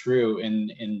so true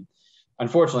in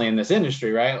unfortunately in this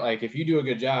industry, right? Like if you do a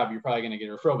good job, you're probably going to get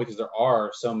a referral because there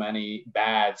are so many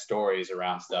bad stories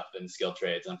around stuff in skilled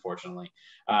trades, unfortunately.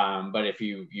 But if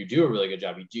you do a really good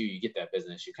job, you get that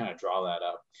business, you kind of draw that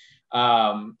up.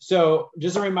 So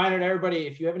just a reminder to everybody,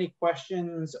 if you have any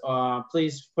questions,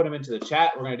 please put them into the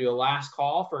chat. We're going to do a last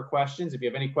call for questions. If you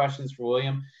have any questions for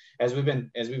William, as we've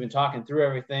been talking through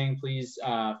everything, please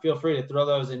feel free to throw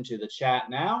those into the chat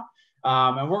now.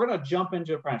 And we're going to jump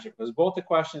into apprenticeship because both the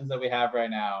questions that we have right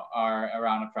now are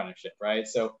around apprenticeship, right?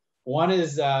 So one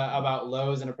is about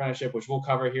Lowe's and apprenticeship, which we'll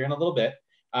cover here in a little bit.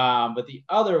 But the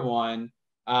other one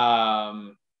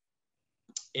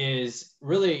is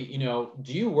really,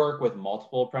 do you work with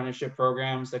multiple apprenticeship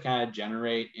programs that kind of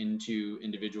generate into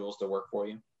individuals to work for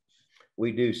you?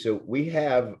 We do. So we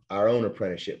have our own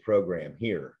apprenticeship program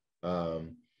here.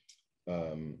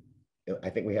 I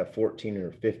think we have 14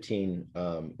 or 15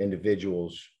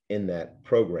 individuals in that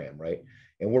program, right?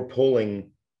 And we're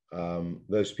pulling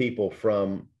those people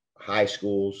from high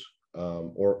schools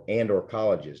or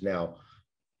colleges. Now,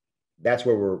 that's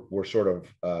where we're sort of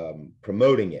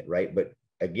promoting it, right? But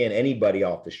again, anybody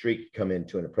off the street can come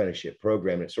into an apprenticeship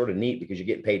program. And it's sort of neat because you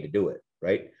get paid to do it,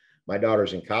 right? My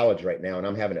daughter's in college right now, and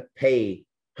I'm having to pay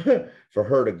for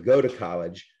her to go to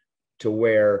college, to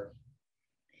where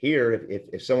here,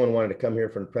 if someone wanted to come here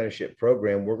for an apprenticeship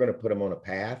program, we're going to put them on a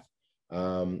path.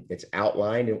 It's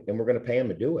outlined, and we're going to pay them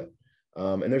to do it.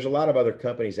 And there's a lot of other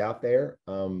companies out there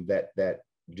that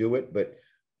do it. But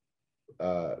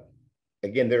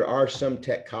again, there are some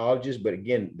tech colleges. But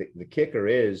again, the kicker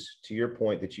is, to your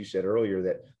point that you said earlier,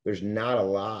 that there's not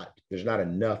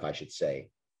enough, I should say,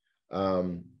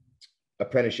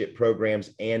 apprenticeship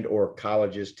programs or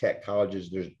colleges, tech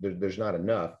colleges. There's not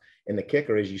enough. And the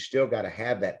kicker is you still got to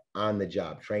have that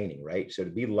on-the-job training, right? So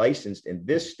to be licensed in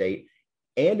this state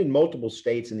and in multiple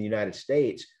states in the United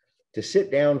States, to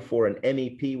sit down for an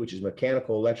MEP, which is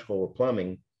mechanical, electrical, or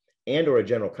plumbing, and or a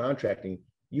general contracting,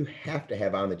 you have to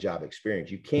have on-the-job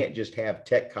experience. You can't just have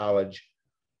tech college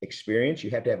experience. You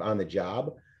have to have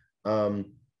on-the-job.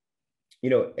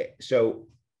 So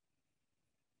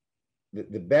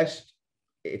the best,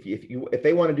 if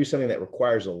they want to do something that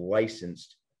requires a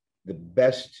license, the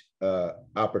best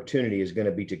opportunity is going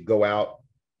to be to go out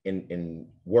and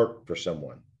work for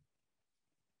someone.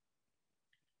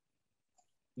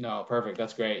 No, perfect.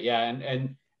 That's great. Yeah.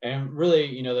 And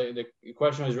really, the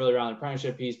question was really around the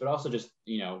apprenticeship piece, but also just,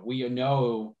 we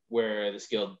know where the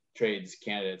skilled trades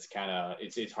candidates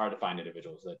it's hard to find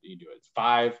individuals that you do it. It's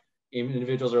 5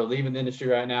 individuals are leaving the industry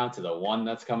right now to the 1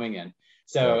 that's coming in.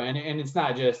 So, and it's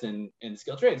not just in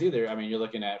skilled trades either. I mean, you're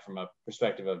looking at from a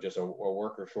perspective of just a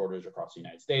worker shortage across the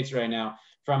United States right now,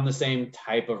 from the same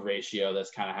type of ratio that's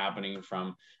kind of happening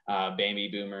from baby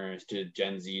boomers to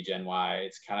Gen Z, Gen Y.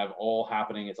 It's kind of all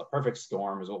happening. It's a perfect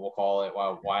storm is what we'll call it.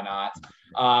 Why not?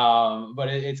 But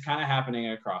it's kind of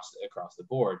happening across the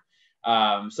board.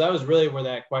 So that was really where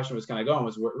that question was kind of going,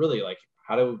 was really like,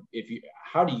 how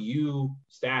do you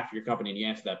staff your company? And you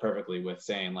answered that perfectly with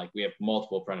saying, like, we have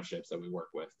multiple apprenticeships that we work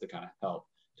with to kind of help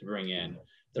to bring in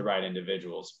the right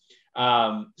individuals.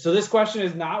 So this question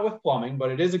is not with plumbing,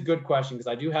 but it is a good question because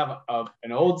I do have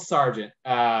an old sergeant,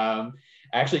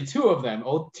 actually 2 of them,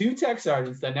 2 tech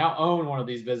sergeants that now own one of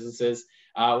these businesses.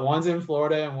 One's in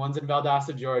Florida and one's in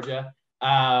Valdosta, Georgia.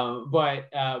 But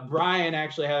Brian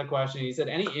actually had a question. He said,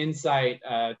 any insight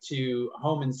to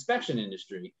home inspection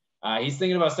industry? He's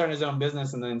thinking about starting his own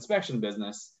business in the inspection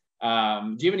business. Do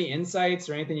you have any insights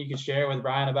or anything you could share with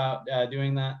Brian about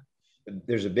doing that?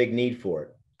 There's a big need for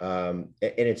it. And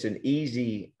it's an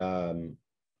easy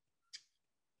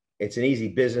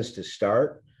business to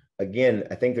start. Again,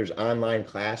 I think there's online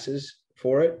classes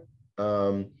for it,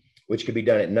 which could be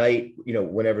done at night,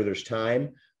 whenever there's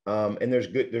time. And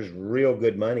there's real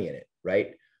good money in it,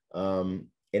 right? And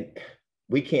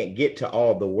we can't get to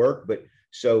all of the work, but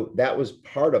so that was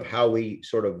part of how we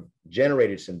sort of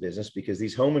generated some business, because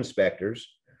these home inspectors,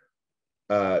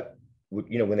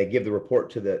 when they give the report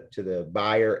to the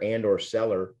buyer and or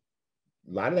seller,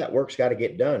 a lot of that work's got to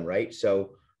get done, right?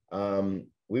 So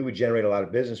we would generate a lot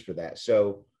of business for that.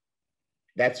 So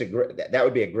that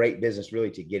would be a great business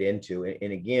really to get into.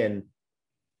 And again,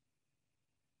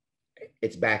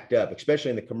 it's backed up, especially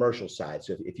in the commercial side.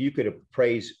 So if you could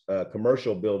appraise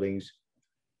commercial buildings,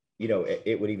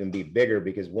 it would even be bigger,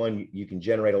 because one, you can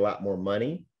generate a lot more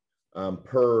money.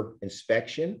 per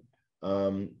inspection.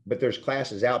 But there's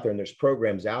classes out there and there's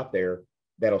programs out there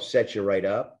that'll set you right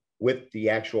up with the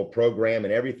actual program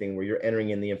and everything where you're entering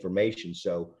in the information.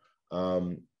 So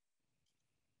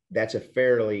that's a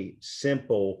fairly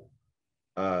simple,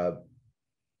 again,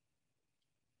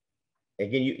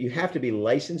 you have to be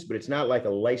licensed, but it's not like a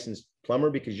licensed plumber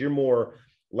because you're more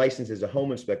licensed as a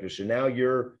home inspector. So now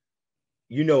you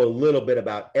know a little bit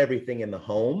about everything in the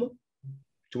home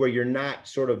to where you're not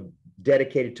sort of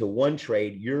dedicated to one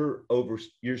trade. You're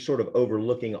sort of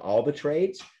overlooking all the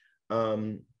trades.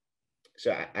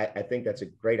 So I think that's a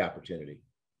great opportunity.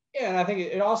 Yeah, and I think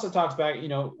it also talks back,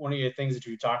 one of the things that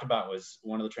you talked about was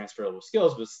one of the transferable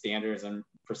skills was standards and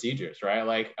procedures, right?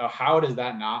 Like, how does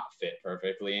that not fit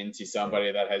perfectly into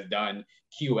somebody that has done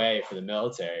QA for the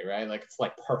military, right? Like, it's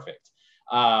like perfect.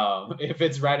 If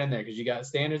it's right in there, because you got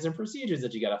standards and procedures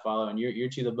that you got to follow, and you're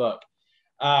to the book.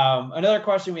 Another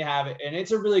question we have, and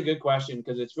it's a really good question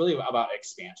because it's really about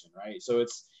expansion, right? So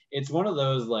it's one of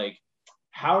those like,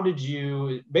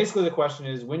 basically the question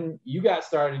is, when you got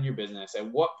started in your business, at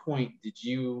what point did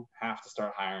you have to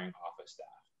start hiring office staff?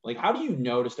 Like, how do you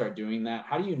know to start doing that?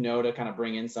 How do you know to kind of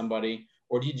bring in somebody,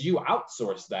 or did you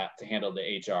outsource that to handle the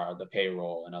HR, the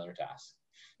payroll, and other tasks?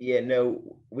 Yeah,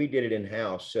 no, we did it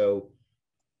in-house. So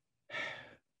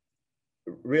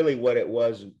really what it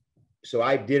was, so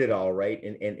I did it all, right,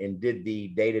 and did the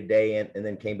day-to-day and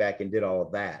then came back and did all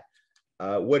of that.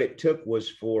 What it took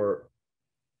was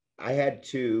I had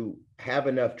to have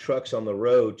enough trucks on the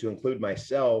road to include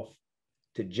myself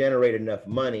to generate enough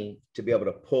money to be able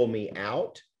to pull me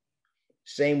out.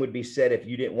 Same would be said if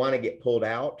you didn't want to get pulled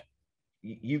out.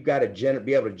 You've got to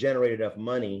be able to generate enough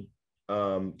money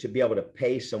to be able to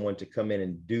pay someone to come in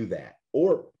and do that,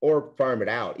 or farm it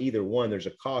out. Either one, there's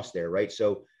a cost there, right?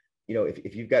 So,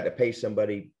 if you've got to pay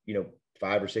somebody, $500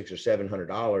 or $600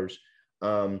 or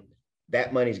 $700,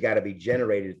 that money's got to be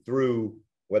generated through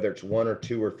whether it's one or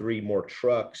two or three more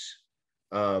trucks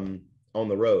on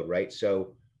the road, right?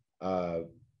 So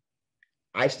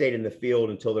I stayed in the field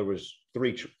until there was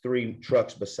three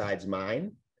trucks besides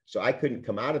mine. So I couldn't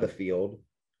come out of the field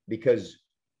because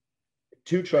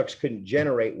 2 trucks couldn't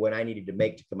generate what I needed to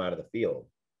make to come out of the field.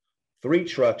 3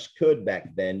 trucks could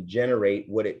back then generate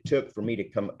what it took for me to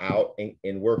come out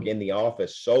and work in the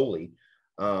office solely.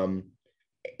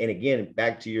 And again,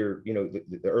 back to your,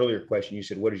 the earlier question, you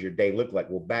said, what does your day look like?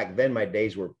 Well, back then my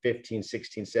days were 15,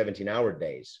 16, 17-hour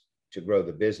days to grow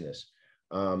the business.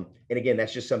 And again,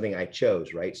 that's just something I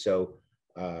chose, right? So,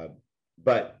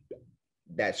 but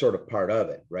that's sort of part of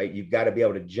it, right? You've got to be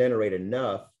able to generate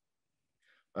enough,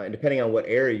 and depending on what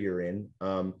area you're in,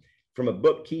 from a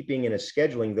bookkeeping and a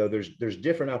scheduling, though, there's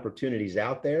different opportunities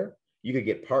out there. You could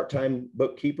get part-time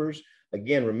bookkeepers.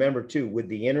 Again, remember too, with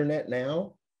the internet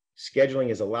now, scheduling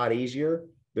is a lot easier.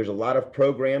 There's a lot of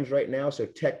programs right now. So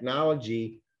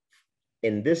technology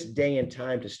in this day and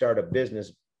time to start a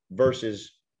business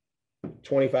versus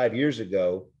 25 years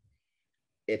ago,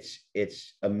 it's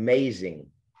amazing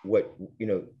what,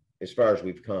 as far as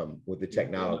we've come with the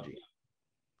technology.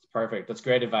 It's perfect. That's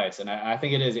great advice. And I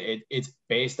think it's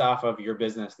based off of your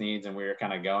business needs and where you're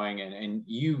kind of going. And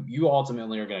you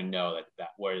ultimately are going to know that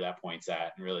where that point's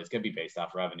at. And really, it's going to be based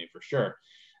off revenue for sure.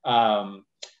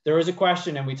 There was a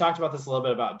question, and we talked about this a little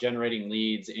bit about generating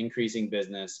leads, increasing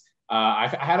business. I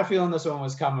had a feeling this one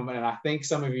was coming, and I think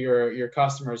some of your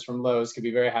customers from Lowe's could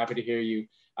be very happy to hear you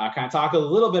kind of talk a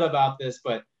little bit about this.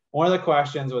 But one of the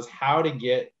questions was how to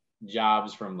get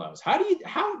jobs from Lowe's. How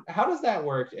does that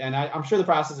work? And I'm sure the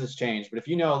process has changed, but if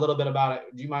you know a little bit about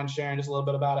it, do you mind sharing just a little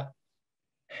bit about it?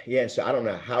 Yeah, so I don't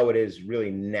know how it is really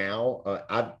now.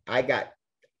 I got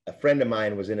a friend of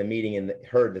mine was in a meeting and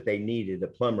heard that they needed a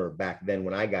plumber back then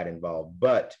when I got involved.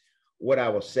 But what I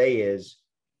will say is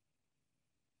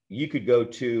you could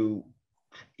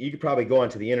probably go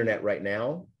onto the internet right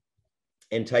now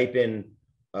and type in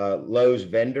Lowe's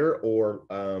vendor, or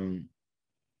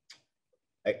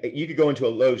you could go into a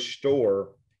Lowe's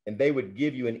store and they would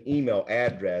give you an email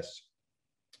address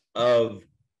of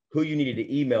who you needed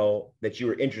to email that you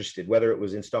were interested, whether it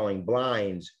was installing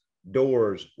blinds,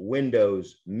 doors,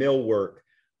 windows, millwork,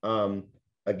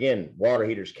 again, water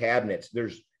heaters, cabinets.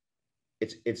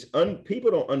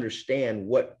 People don't understand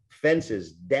what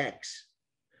fences, decks.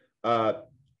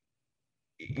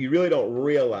 You really don't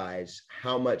realize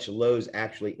how much Lowe's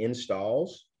actually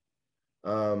installs.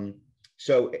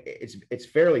 So it's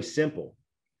fairly simple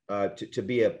to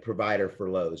be a provider for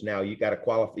Lowe's. Now you got to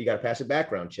qualify, you got to pass a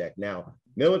background check. Now,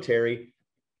 military,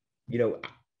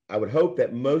 I would hope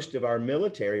that most of our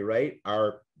military, right,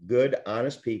 are good,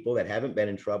 honest people that haven't been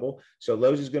in trouble. So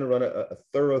Lowe's is going to run a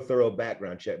thorough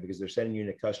background check because they're sending you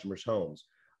into customers' homes.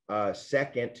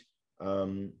 Second,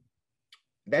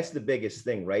 that's the biggest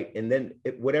thing, right? And then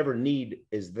whatever need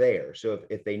is there. So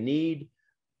if they need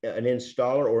an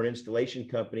installer or an installation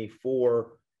company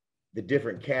for the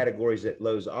different categories that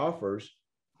Lowe's offers,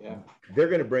 yeah, they're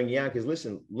going to bring you on. Because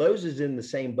listen, Lowe's is in the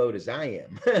same boat as I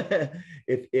am.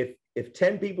 if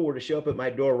 10 people were to show up at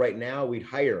my door right now, we'd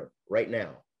hire them right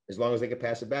now, as long as they could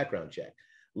pass a background check.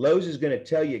 Lowe's is going to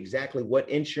tell you exactly what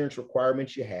insurance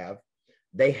requirements you have.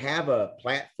 They have a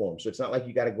platform, so it's not like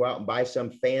you got to go out and buy some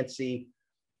fancy,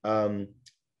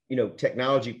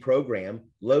 technology program.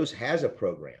 Lowe's has a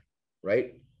program,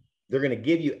 right? They're going to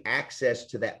give you access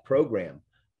to that program.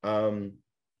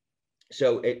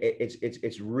 So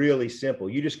it's really simple.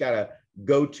 You just got to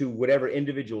go to whatever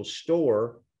individual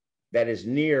store that is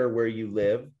near where you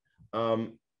live,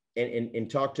 and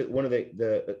talk to one of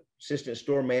the assistant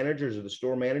store managers or the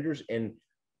store managers, and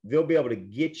they'll be able to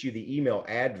get you the email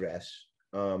address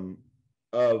of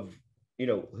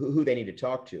who they need to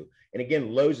talk to. And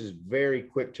again, Lowe's is very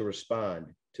quick to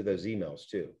respond to those emails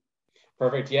too.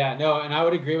 Perfect. Yeah, no, and I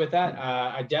would agree with that.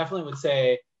 I definitely would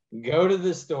say go to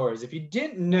the stores. If you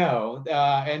didn't know,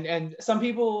 and some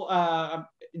people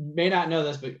may not know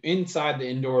this, but inside the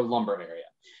indoor lumber area,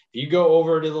 if you go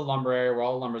over to the lumber area where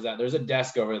all the lumber's at, there's a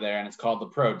desk over there, and it's called the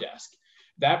Pro Desk.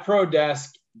 That Pro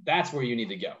Desk, that's where you need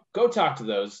to go. Go talk to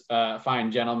those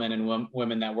fine gentlemen and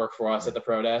women that work for us at the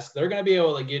Pro Desk. They're going to be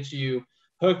able to get you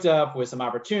hooked up with some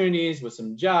opportunities, with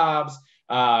some jobs.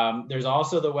 There's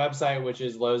also the website, which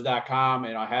is Lowe's.com.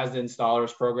 It has the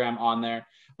installers program on there.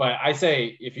 But I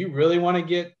say, if you really want to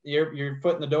get your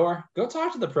foot in the door, go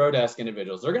talk to the Pro Desk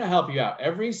individuals. They're going to help you out.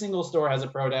 Every single store has a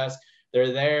Pro Desk.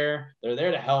 They're there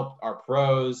to help our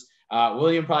pros.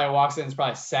 William probably walks in and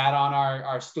probably sat on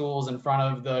our stools in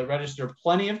front of the register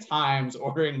plenty of times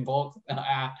ordering bulk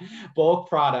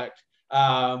product.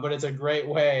 But it's a great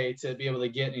way to be able to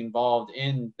get involved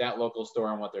in that local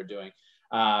store and what they're doing,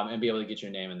 and be able to get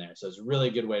your name in there. So it's a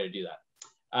really good way to do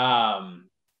that.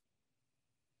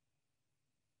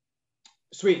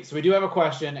 Sweet. So we do have a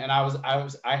question, and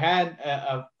I had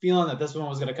a feeling that this one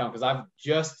was going to come, because I've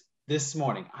just this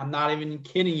morning, I'm not even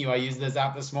kidding you, I used this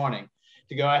app this morning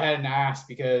to go ahead and ask,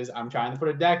 because I'm trying to put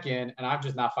a deck in and I'm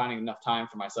just not finding enough time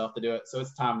for myself to do it. So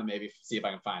it's time to maybe see if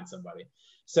I can find somebody.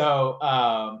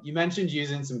 So you mentioned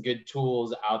using some good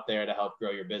tools out there to help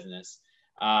grow your business.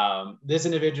 This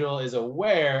individual is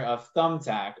aware of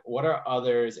Thumbtack. What are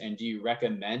others, and do you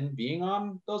recommend being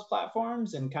on those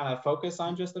platforms and kind of focus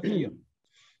on just a few?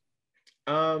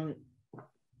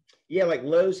 Yeah, like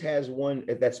Lowe's has one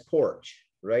that's Porch,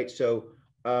 right? So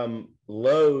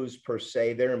Lowe's per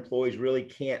se, their employees really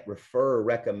can't refer or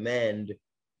recommend,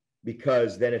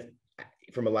 because then if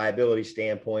from a liability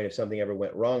standpoint, if something ever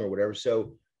went wrong or whatever,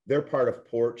 so they're part of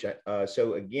Porch.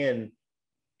 So again,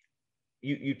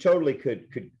 you totally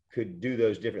could do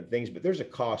those different things, but there's a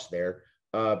cost there.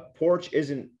 Porch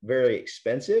isn't very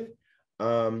expensive,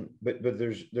 but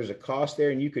there's a cost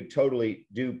there, and you could totally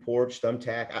do Porch,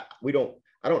 Thumbtack.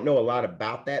 I don't know a lot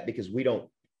about that, because we do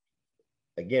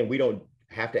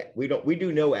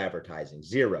no advertising,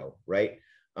 zero, right?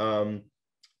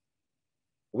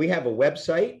 We have a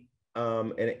website,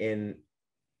 and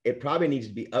it probably needs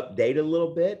to be updated a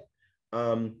little bit.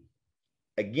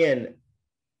 Again,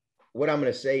 what I'm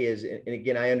going to say is, and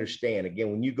again, I understand,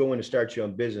 again, when you go in to start your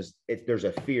own business, there's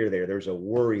a fear there. There's a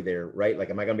worry there, right? Like,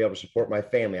 am I going to be able to support my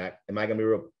family? Am I going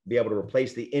to be able to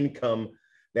replace the income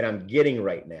that I'm getting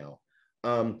right now?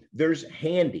 There's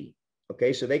Handy.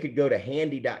 Okay. So they could go to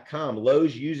handy.com.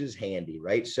 Lowe's uses Handy,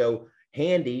 right? So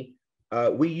Handy,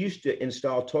 we used to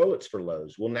install toilets for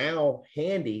Lowe's. Well, now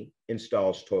Handy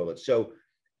installs toilets. So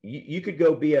you could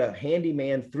go be a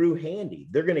handyman through Handy.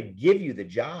 They're going to give you the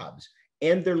jobs,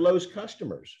 and they're Lowe's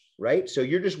customers, right? So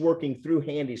you're just working through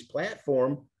Handy's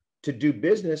platform to do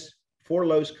business for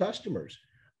Lowe's customers.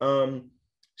 So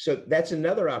that's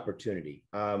another opportunity.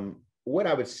 What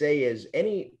I would say is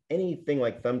anything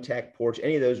like Thumbtack, Porch,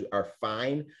 any of those are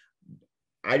fine.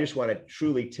 I just want to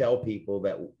truly tell people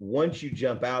that once you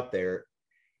jump out there,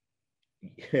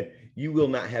 you will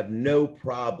not have no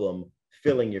problem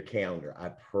filling your calendar. I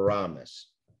promise.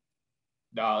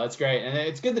 No, that's great. And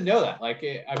it's good to know that. Like,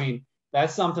 I mean,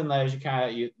 that's something that as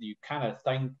you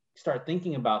start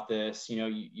thinking about this,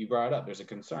 you brought it up, there's a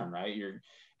concern, right?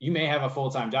 You may have a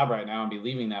full-time job right now and be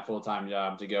leaving that full-time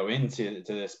job to go into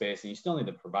this space, and you still need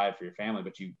to provide for your family,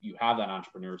 but you have that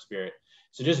entrepreneur spirit.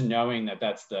 So just knowing that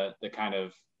that's the kind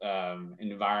of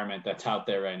environment that's out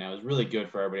there right now is really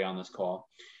good for everybody on this call.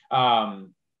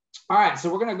 All right,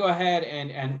 so we're going to go ahead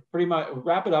and pretty much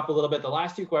wrap it up a little bit. The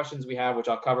last two questions we have, which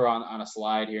I'll cover on a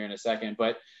slide here in a second,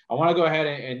 but I want to go ahead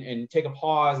and take a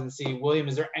pause and see, William,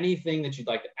 is there anything that you'd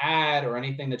like to add or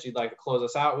anything that you'd like to close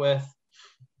us out with?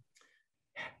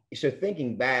 So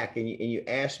thinking back, and you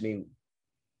asked me,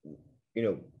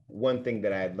 one thing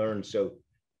that I had learned. So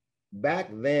back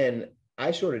then,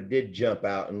 I sort of did jump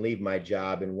out and leave my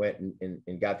job and went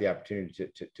and got the opportunity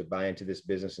to buy into this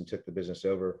business and took the business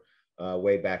over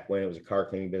way back when. It was a car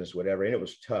cleaning business, whatever, and it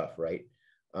was tough, right?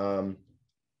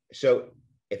 So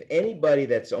if anybody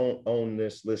that's on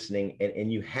this listening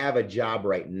and you have a job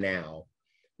right now,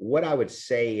 what I would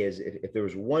say is if there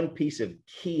was one piece of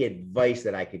key advice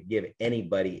that I could give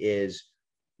anybody is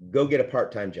go get a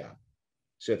part-time job.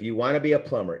 So if you want to be a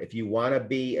plumber, if you want to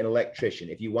be an electrician,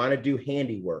 if you want to do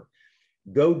handiwork,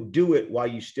 go do it while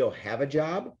you still have a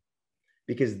job,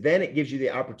 because then it gives you the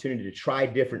opportunity to try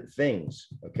different things.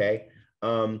 Okay.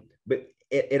 But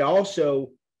it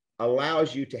also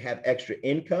allows you to have extra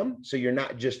income. So you're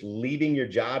not just leaving your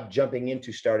job, jumping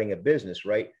into starting a business,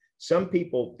 right? Some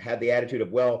people have the attitude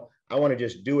of, well, I want to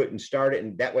just do it and start it,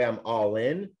 and that way I'm all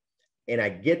in. And I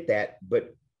get that.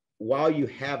 But while you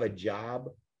have a job,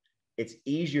 it's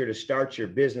easier to start your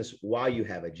business while you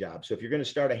have a job. So if you're going to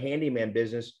start a handyman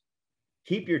business,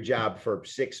 keep your job for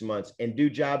 6 months and do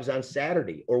jobs on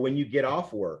Saturday or when you get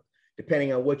off work,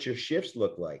 depending on what your shifts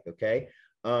look like. Okay.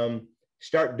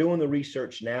 Start doing the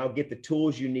research now, get the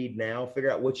tools you need now,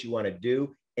 figure out what you want to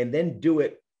do, and then do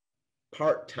it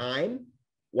part-time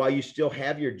while you still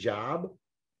have your job.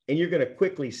 And you're going to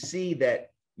quickly see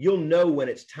that you'll know when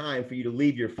it's time for you to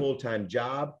leave your full-time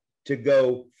job to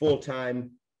go full-time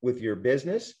with your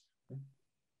business.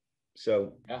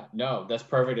 So yeah, no, that's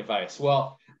perfect advice.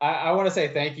 Well, I want to say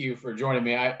thank you for joining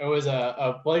me. It was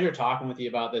a pleasure talking with you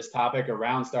about this topic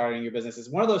around starting your business. It's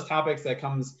one of those topics that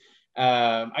comes,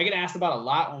 I get asked about a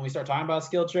lot when we start talking about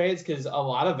skilled trades, because a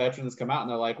lot of veterans come out and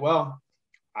they're like, well,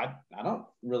 I don't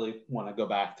really want to go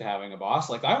back to having a boss.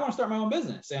 Like, I want to start my own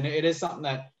business. And it is something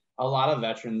that a lot of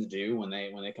veterans do when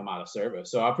they come out of service.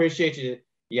 So I appreciate you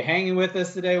hanging with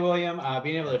us today, William,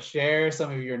 being able to share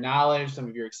some of your knowledge, some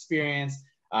of your experience.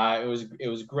 It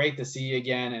was great to see you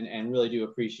again, and really do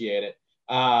appreciate it.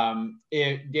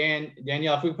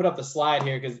 Danielle, if we put up the slide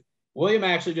here, because William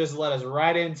actually just led us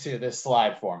right into this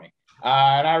slide for me.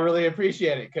 And I really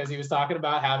appreciate it, because he was talking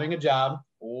about having a job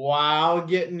while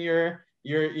getting your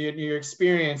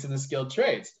experience in the skilled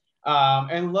trades.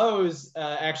 And Lowe's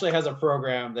actually has a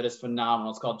program that is phenomenal.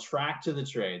 It's called Track to the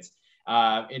Trades.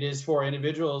 It is for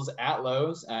individuals at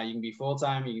Lowe's. You can be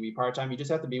full-time, you can be part-time. You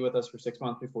just have to be with us for 6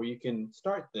 months before you can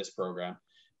start this program.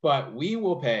 But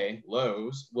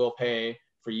Lowe's will pay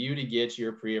for you to get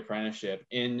your pre-apprenticeship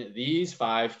in these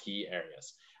 5 key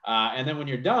areas. And then when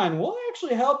you're done, we'll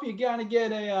actually help you kind of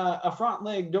get a front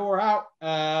leg door out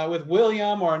with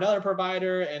William or another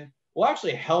provider, and we'll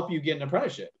actually help you get an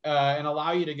apprenticeship and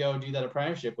allow you to go do that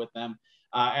apprenticeship with them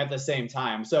at the same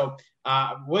time. So,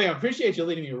 William, appreciate you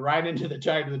leading me right into the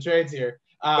Track to the Trades here.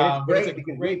 But it's a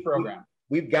great program.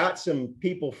 We've got some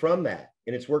people from that,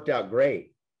 and it's worked out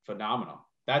great. Phenomenal.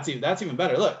 That's even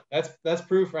better. Look, that's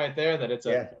proof right there that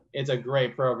it's a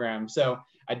great program. So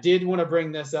I did want to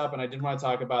bring this up, and I did want to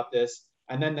talk about this.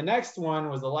 And then the next one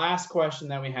was the last question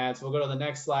that we had. So we'll go to the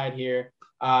next slide here.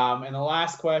 And the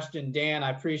last question, Dan, I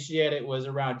appreciate it, was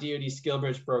around DoD skill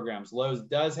bridge programs. Lowe's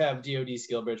does have DoD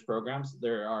skill bridge programs.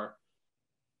 There are,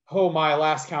 my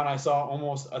last count, I saw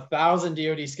almost 1,000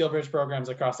 DoD skill bridge programs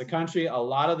across the country. A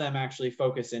lot of them actually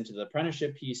focus into the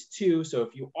apprenticeship piece too. So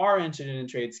if you are interested in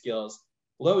trade skills,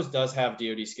 Lowe's does have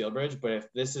DoD skill bridge, but if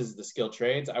this is the skilled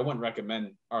trades, I wouldn't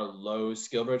recommend our Lowe's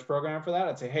skill bridge program for that.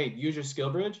 I'd say, hey, use your skill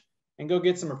bridge and go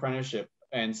get some apprenticeship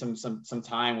and some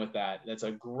time with that. That's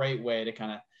a great way to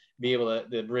kind of be able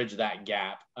to bridge that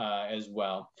gap as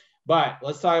well. But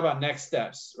let's talk about next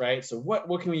steps, right? So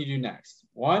what can we do next?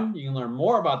 One, you can learn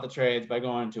more about the trades by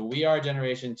going to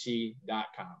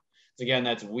wearegenerationt.com. So again,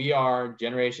 that's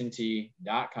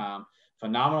wearegenerationt.com.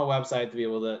 Phenomenal website to be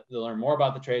able to learn more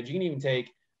about the trades. You can even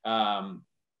take a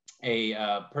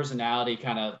personality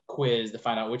kind of quiz to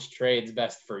find out which trade's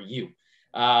best for you.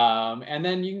 And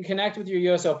then you can connect with your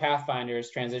USO Pathfinders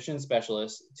transition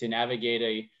specialists to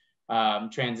navigate a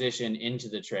transition into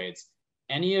the trades.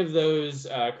 Any of those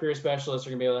career specialists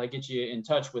are going to be able to get you in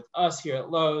touch with us here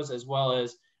at Lowe's, as well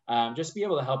as just be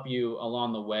able to help you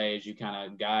along the way as you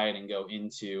kind of guide and go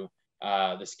into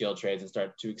the skilled trades and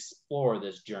start to explore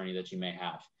this journey that you may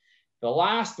have. The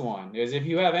last one is, if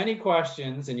you have any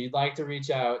questions and you'd like to reach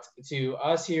out to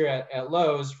us here at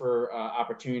Lowe's for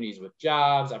opportunities with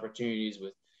jobs, opportunities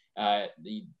with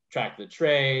the Track the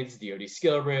Trades, DoD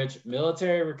Skill Bridge,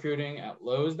 military recruiting at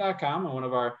Lowe's.com, and one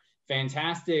of our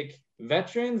fantastic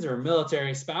veterans or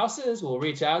military spouses will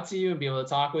reach out to you and be able to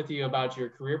talk with you about your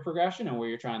career progression and where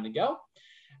you're trying to go.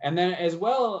 And then as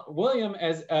well, William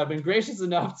has been gracious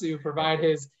enough to provide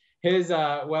his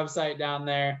website down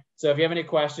there. So if you have any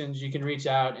questions, you can reach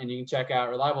out and you can check out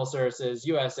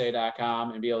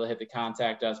reliableservicesusa.com and be able to hit the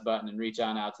contact us button and reach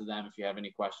on out to them if you have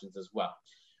any questions as well.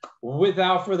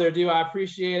 Without further ado, I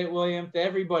appreciate it, William. To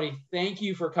everybody, thank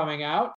you for coming out.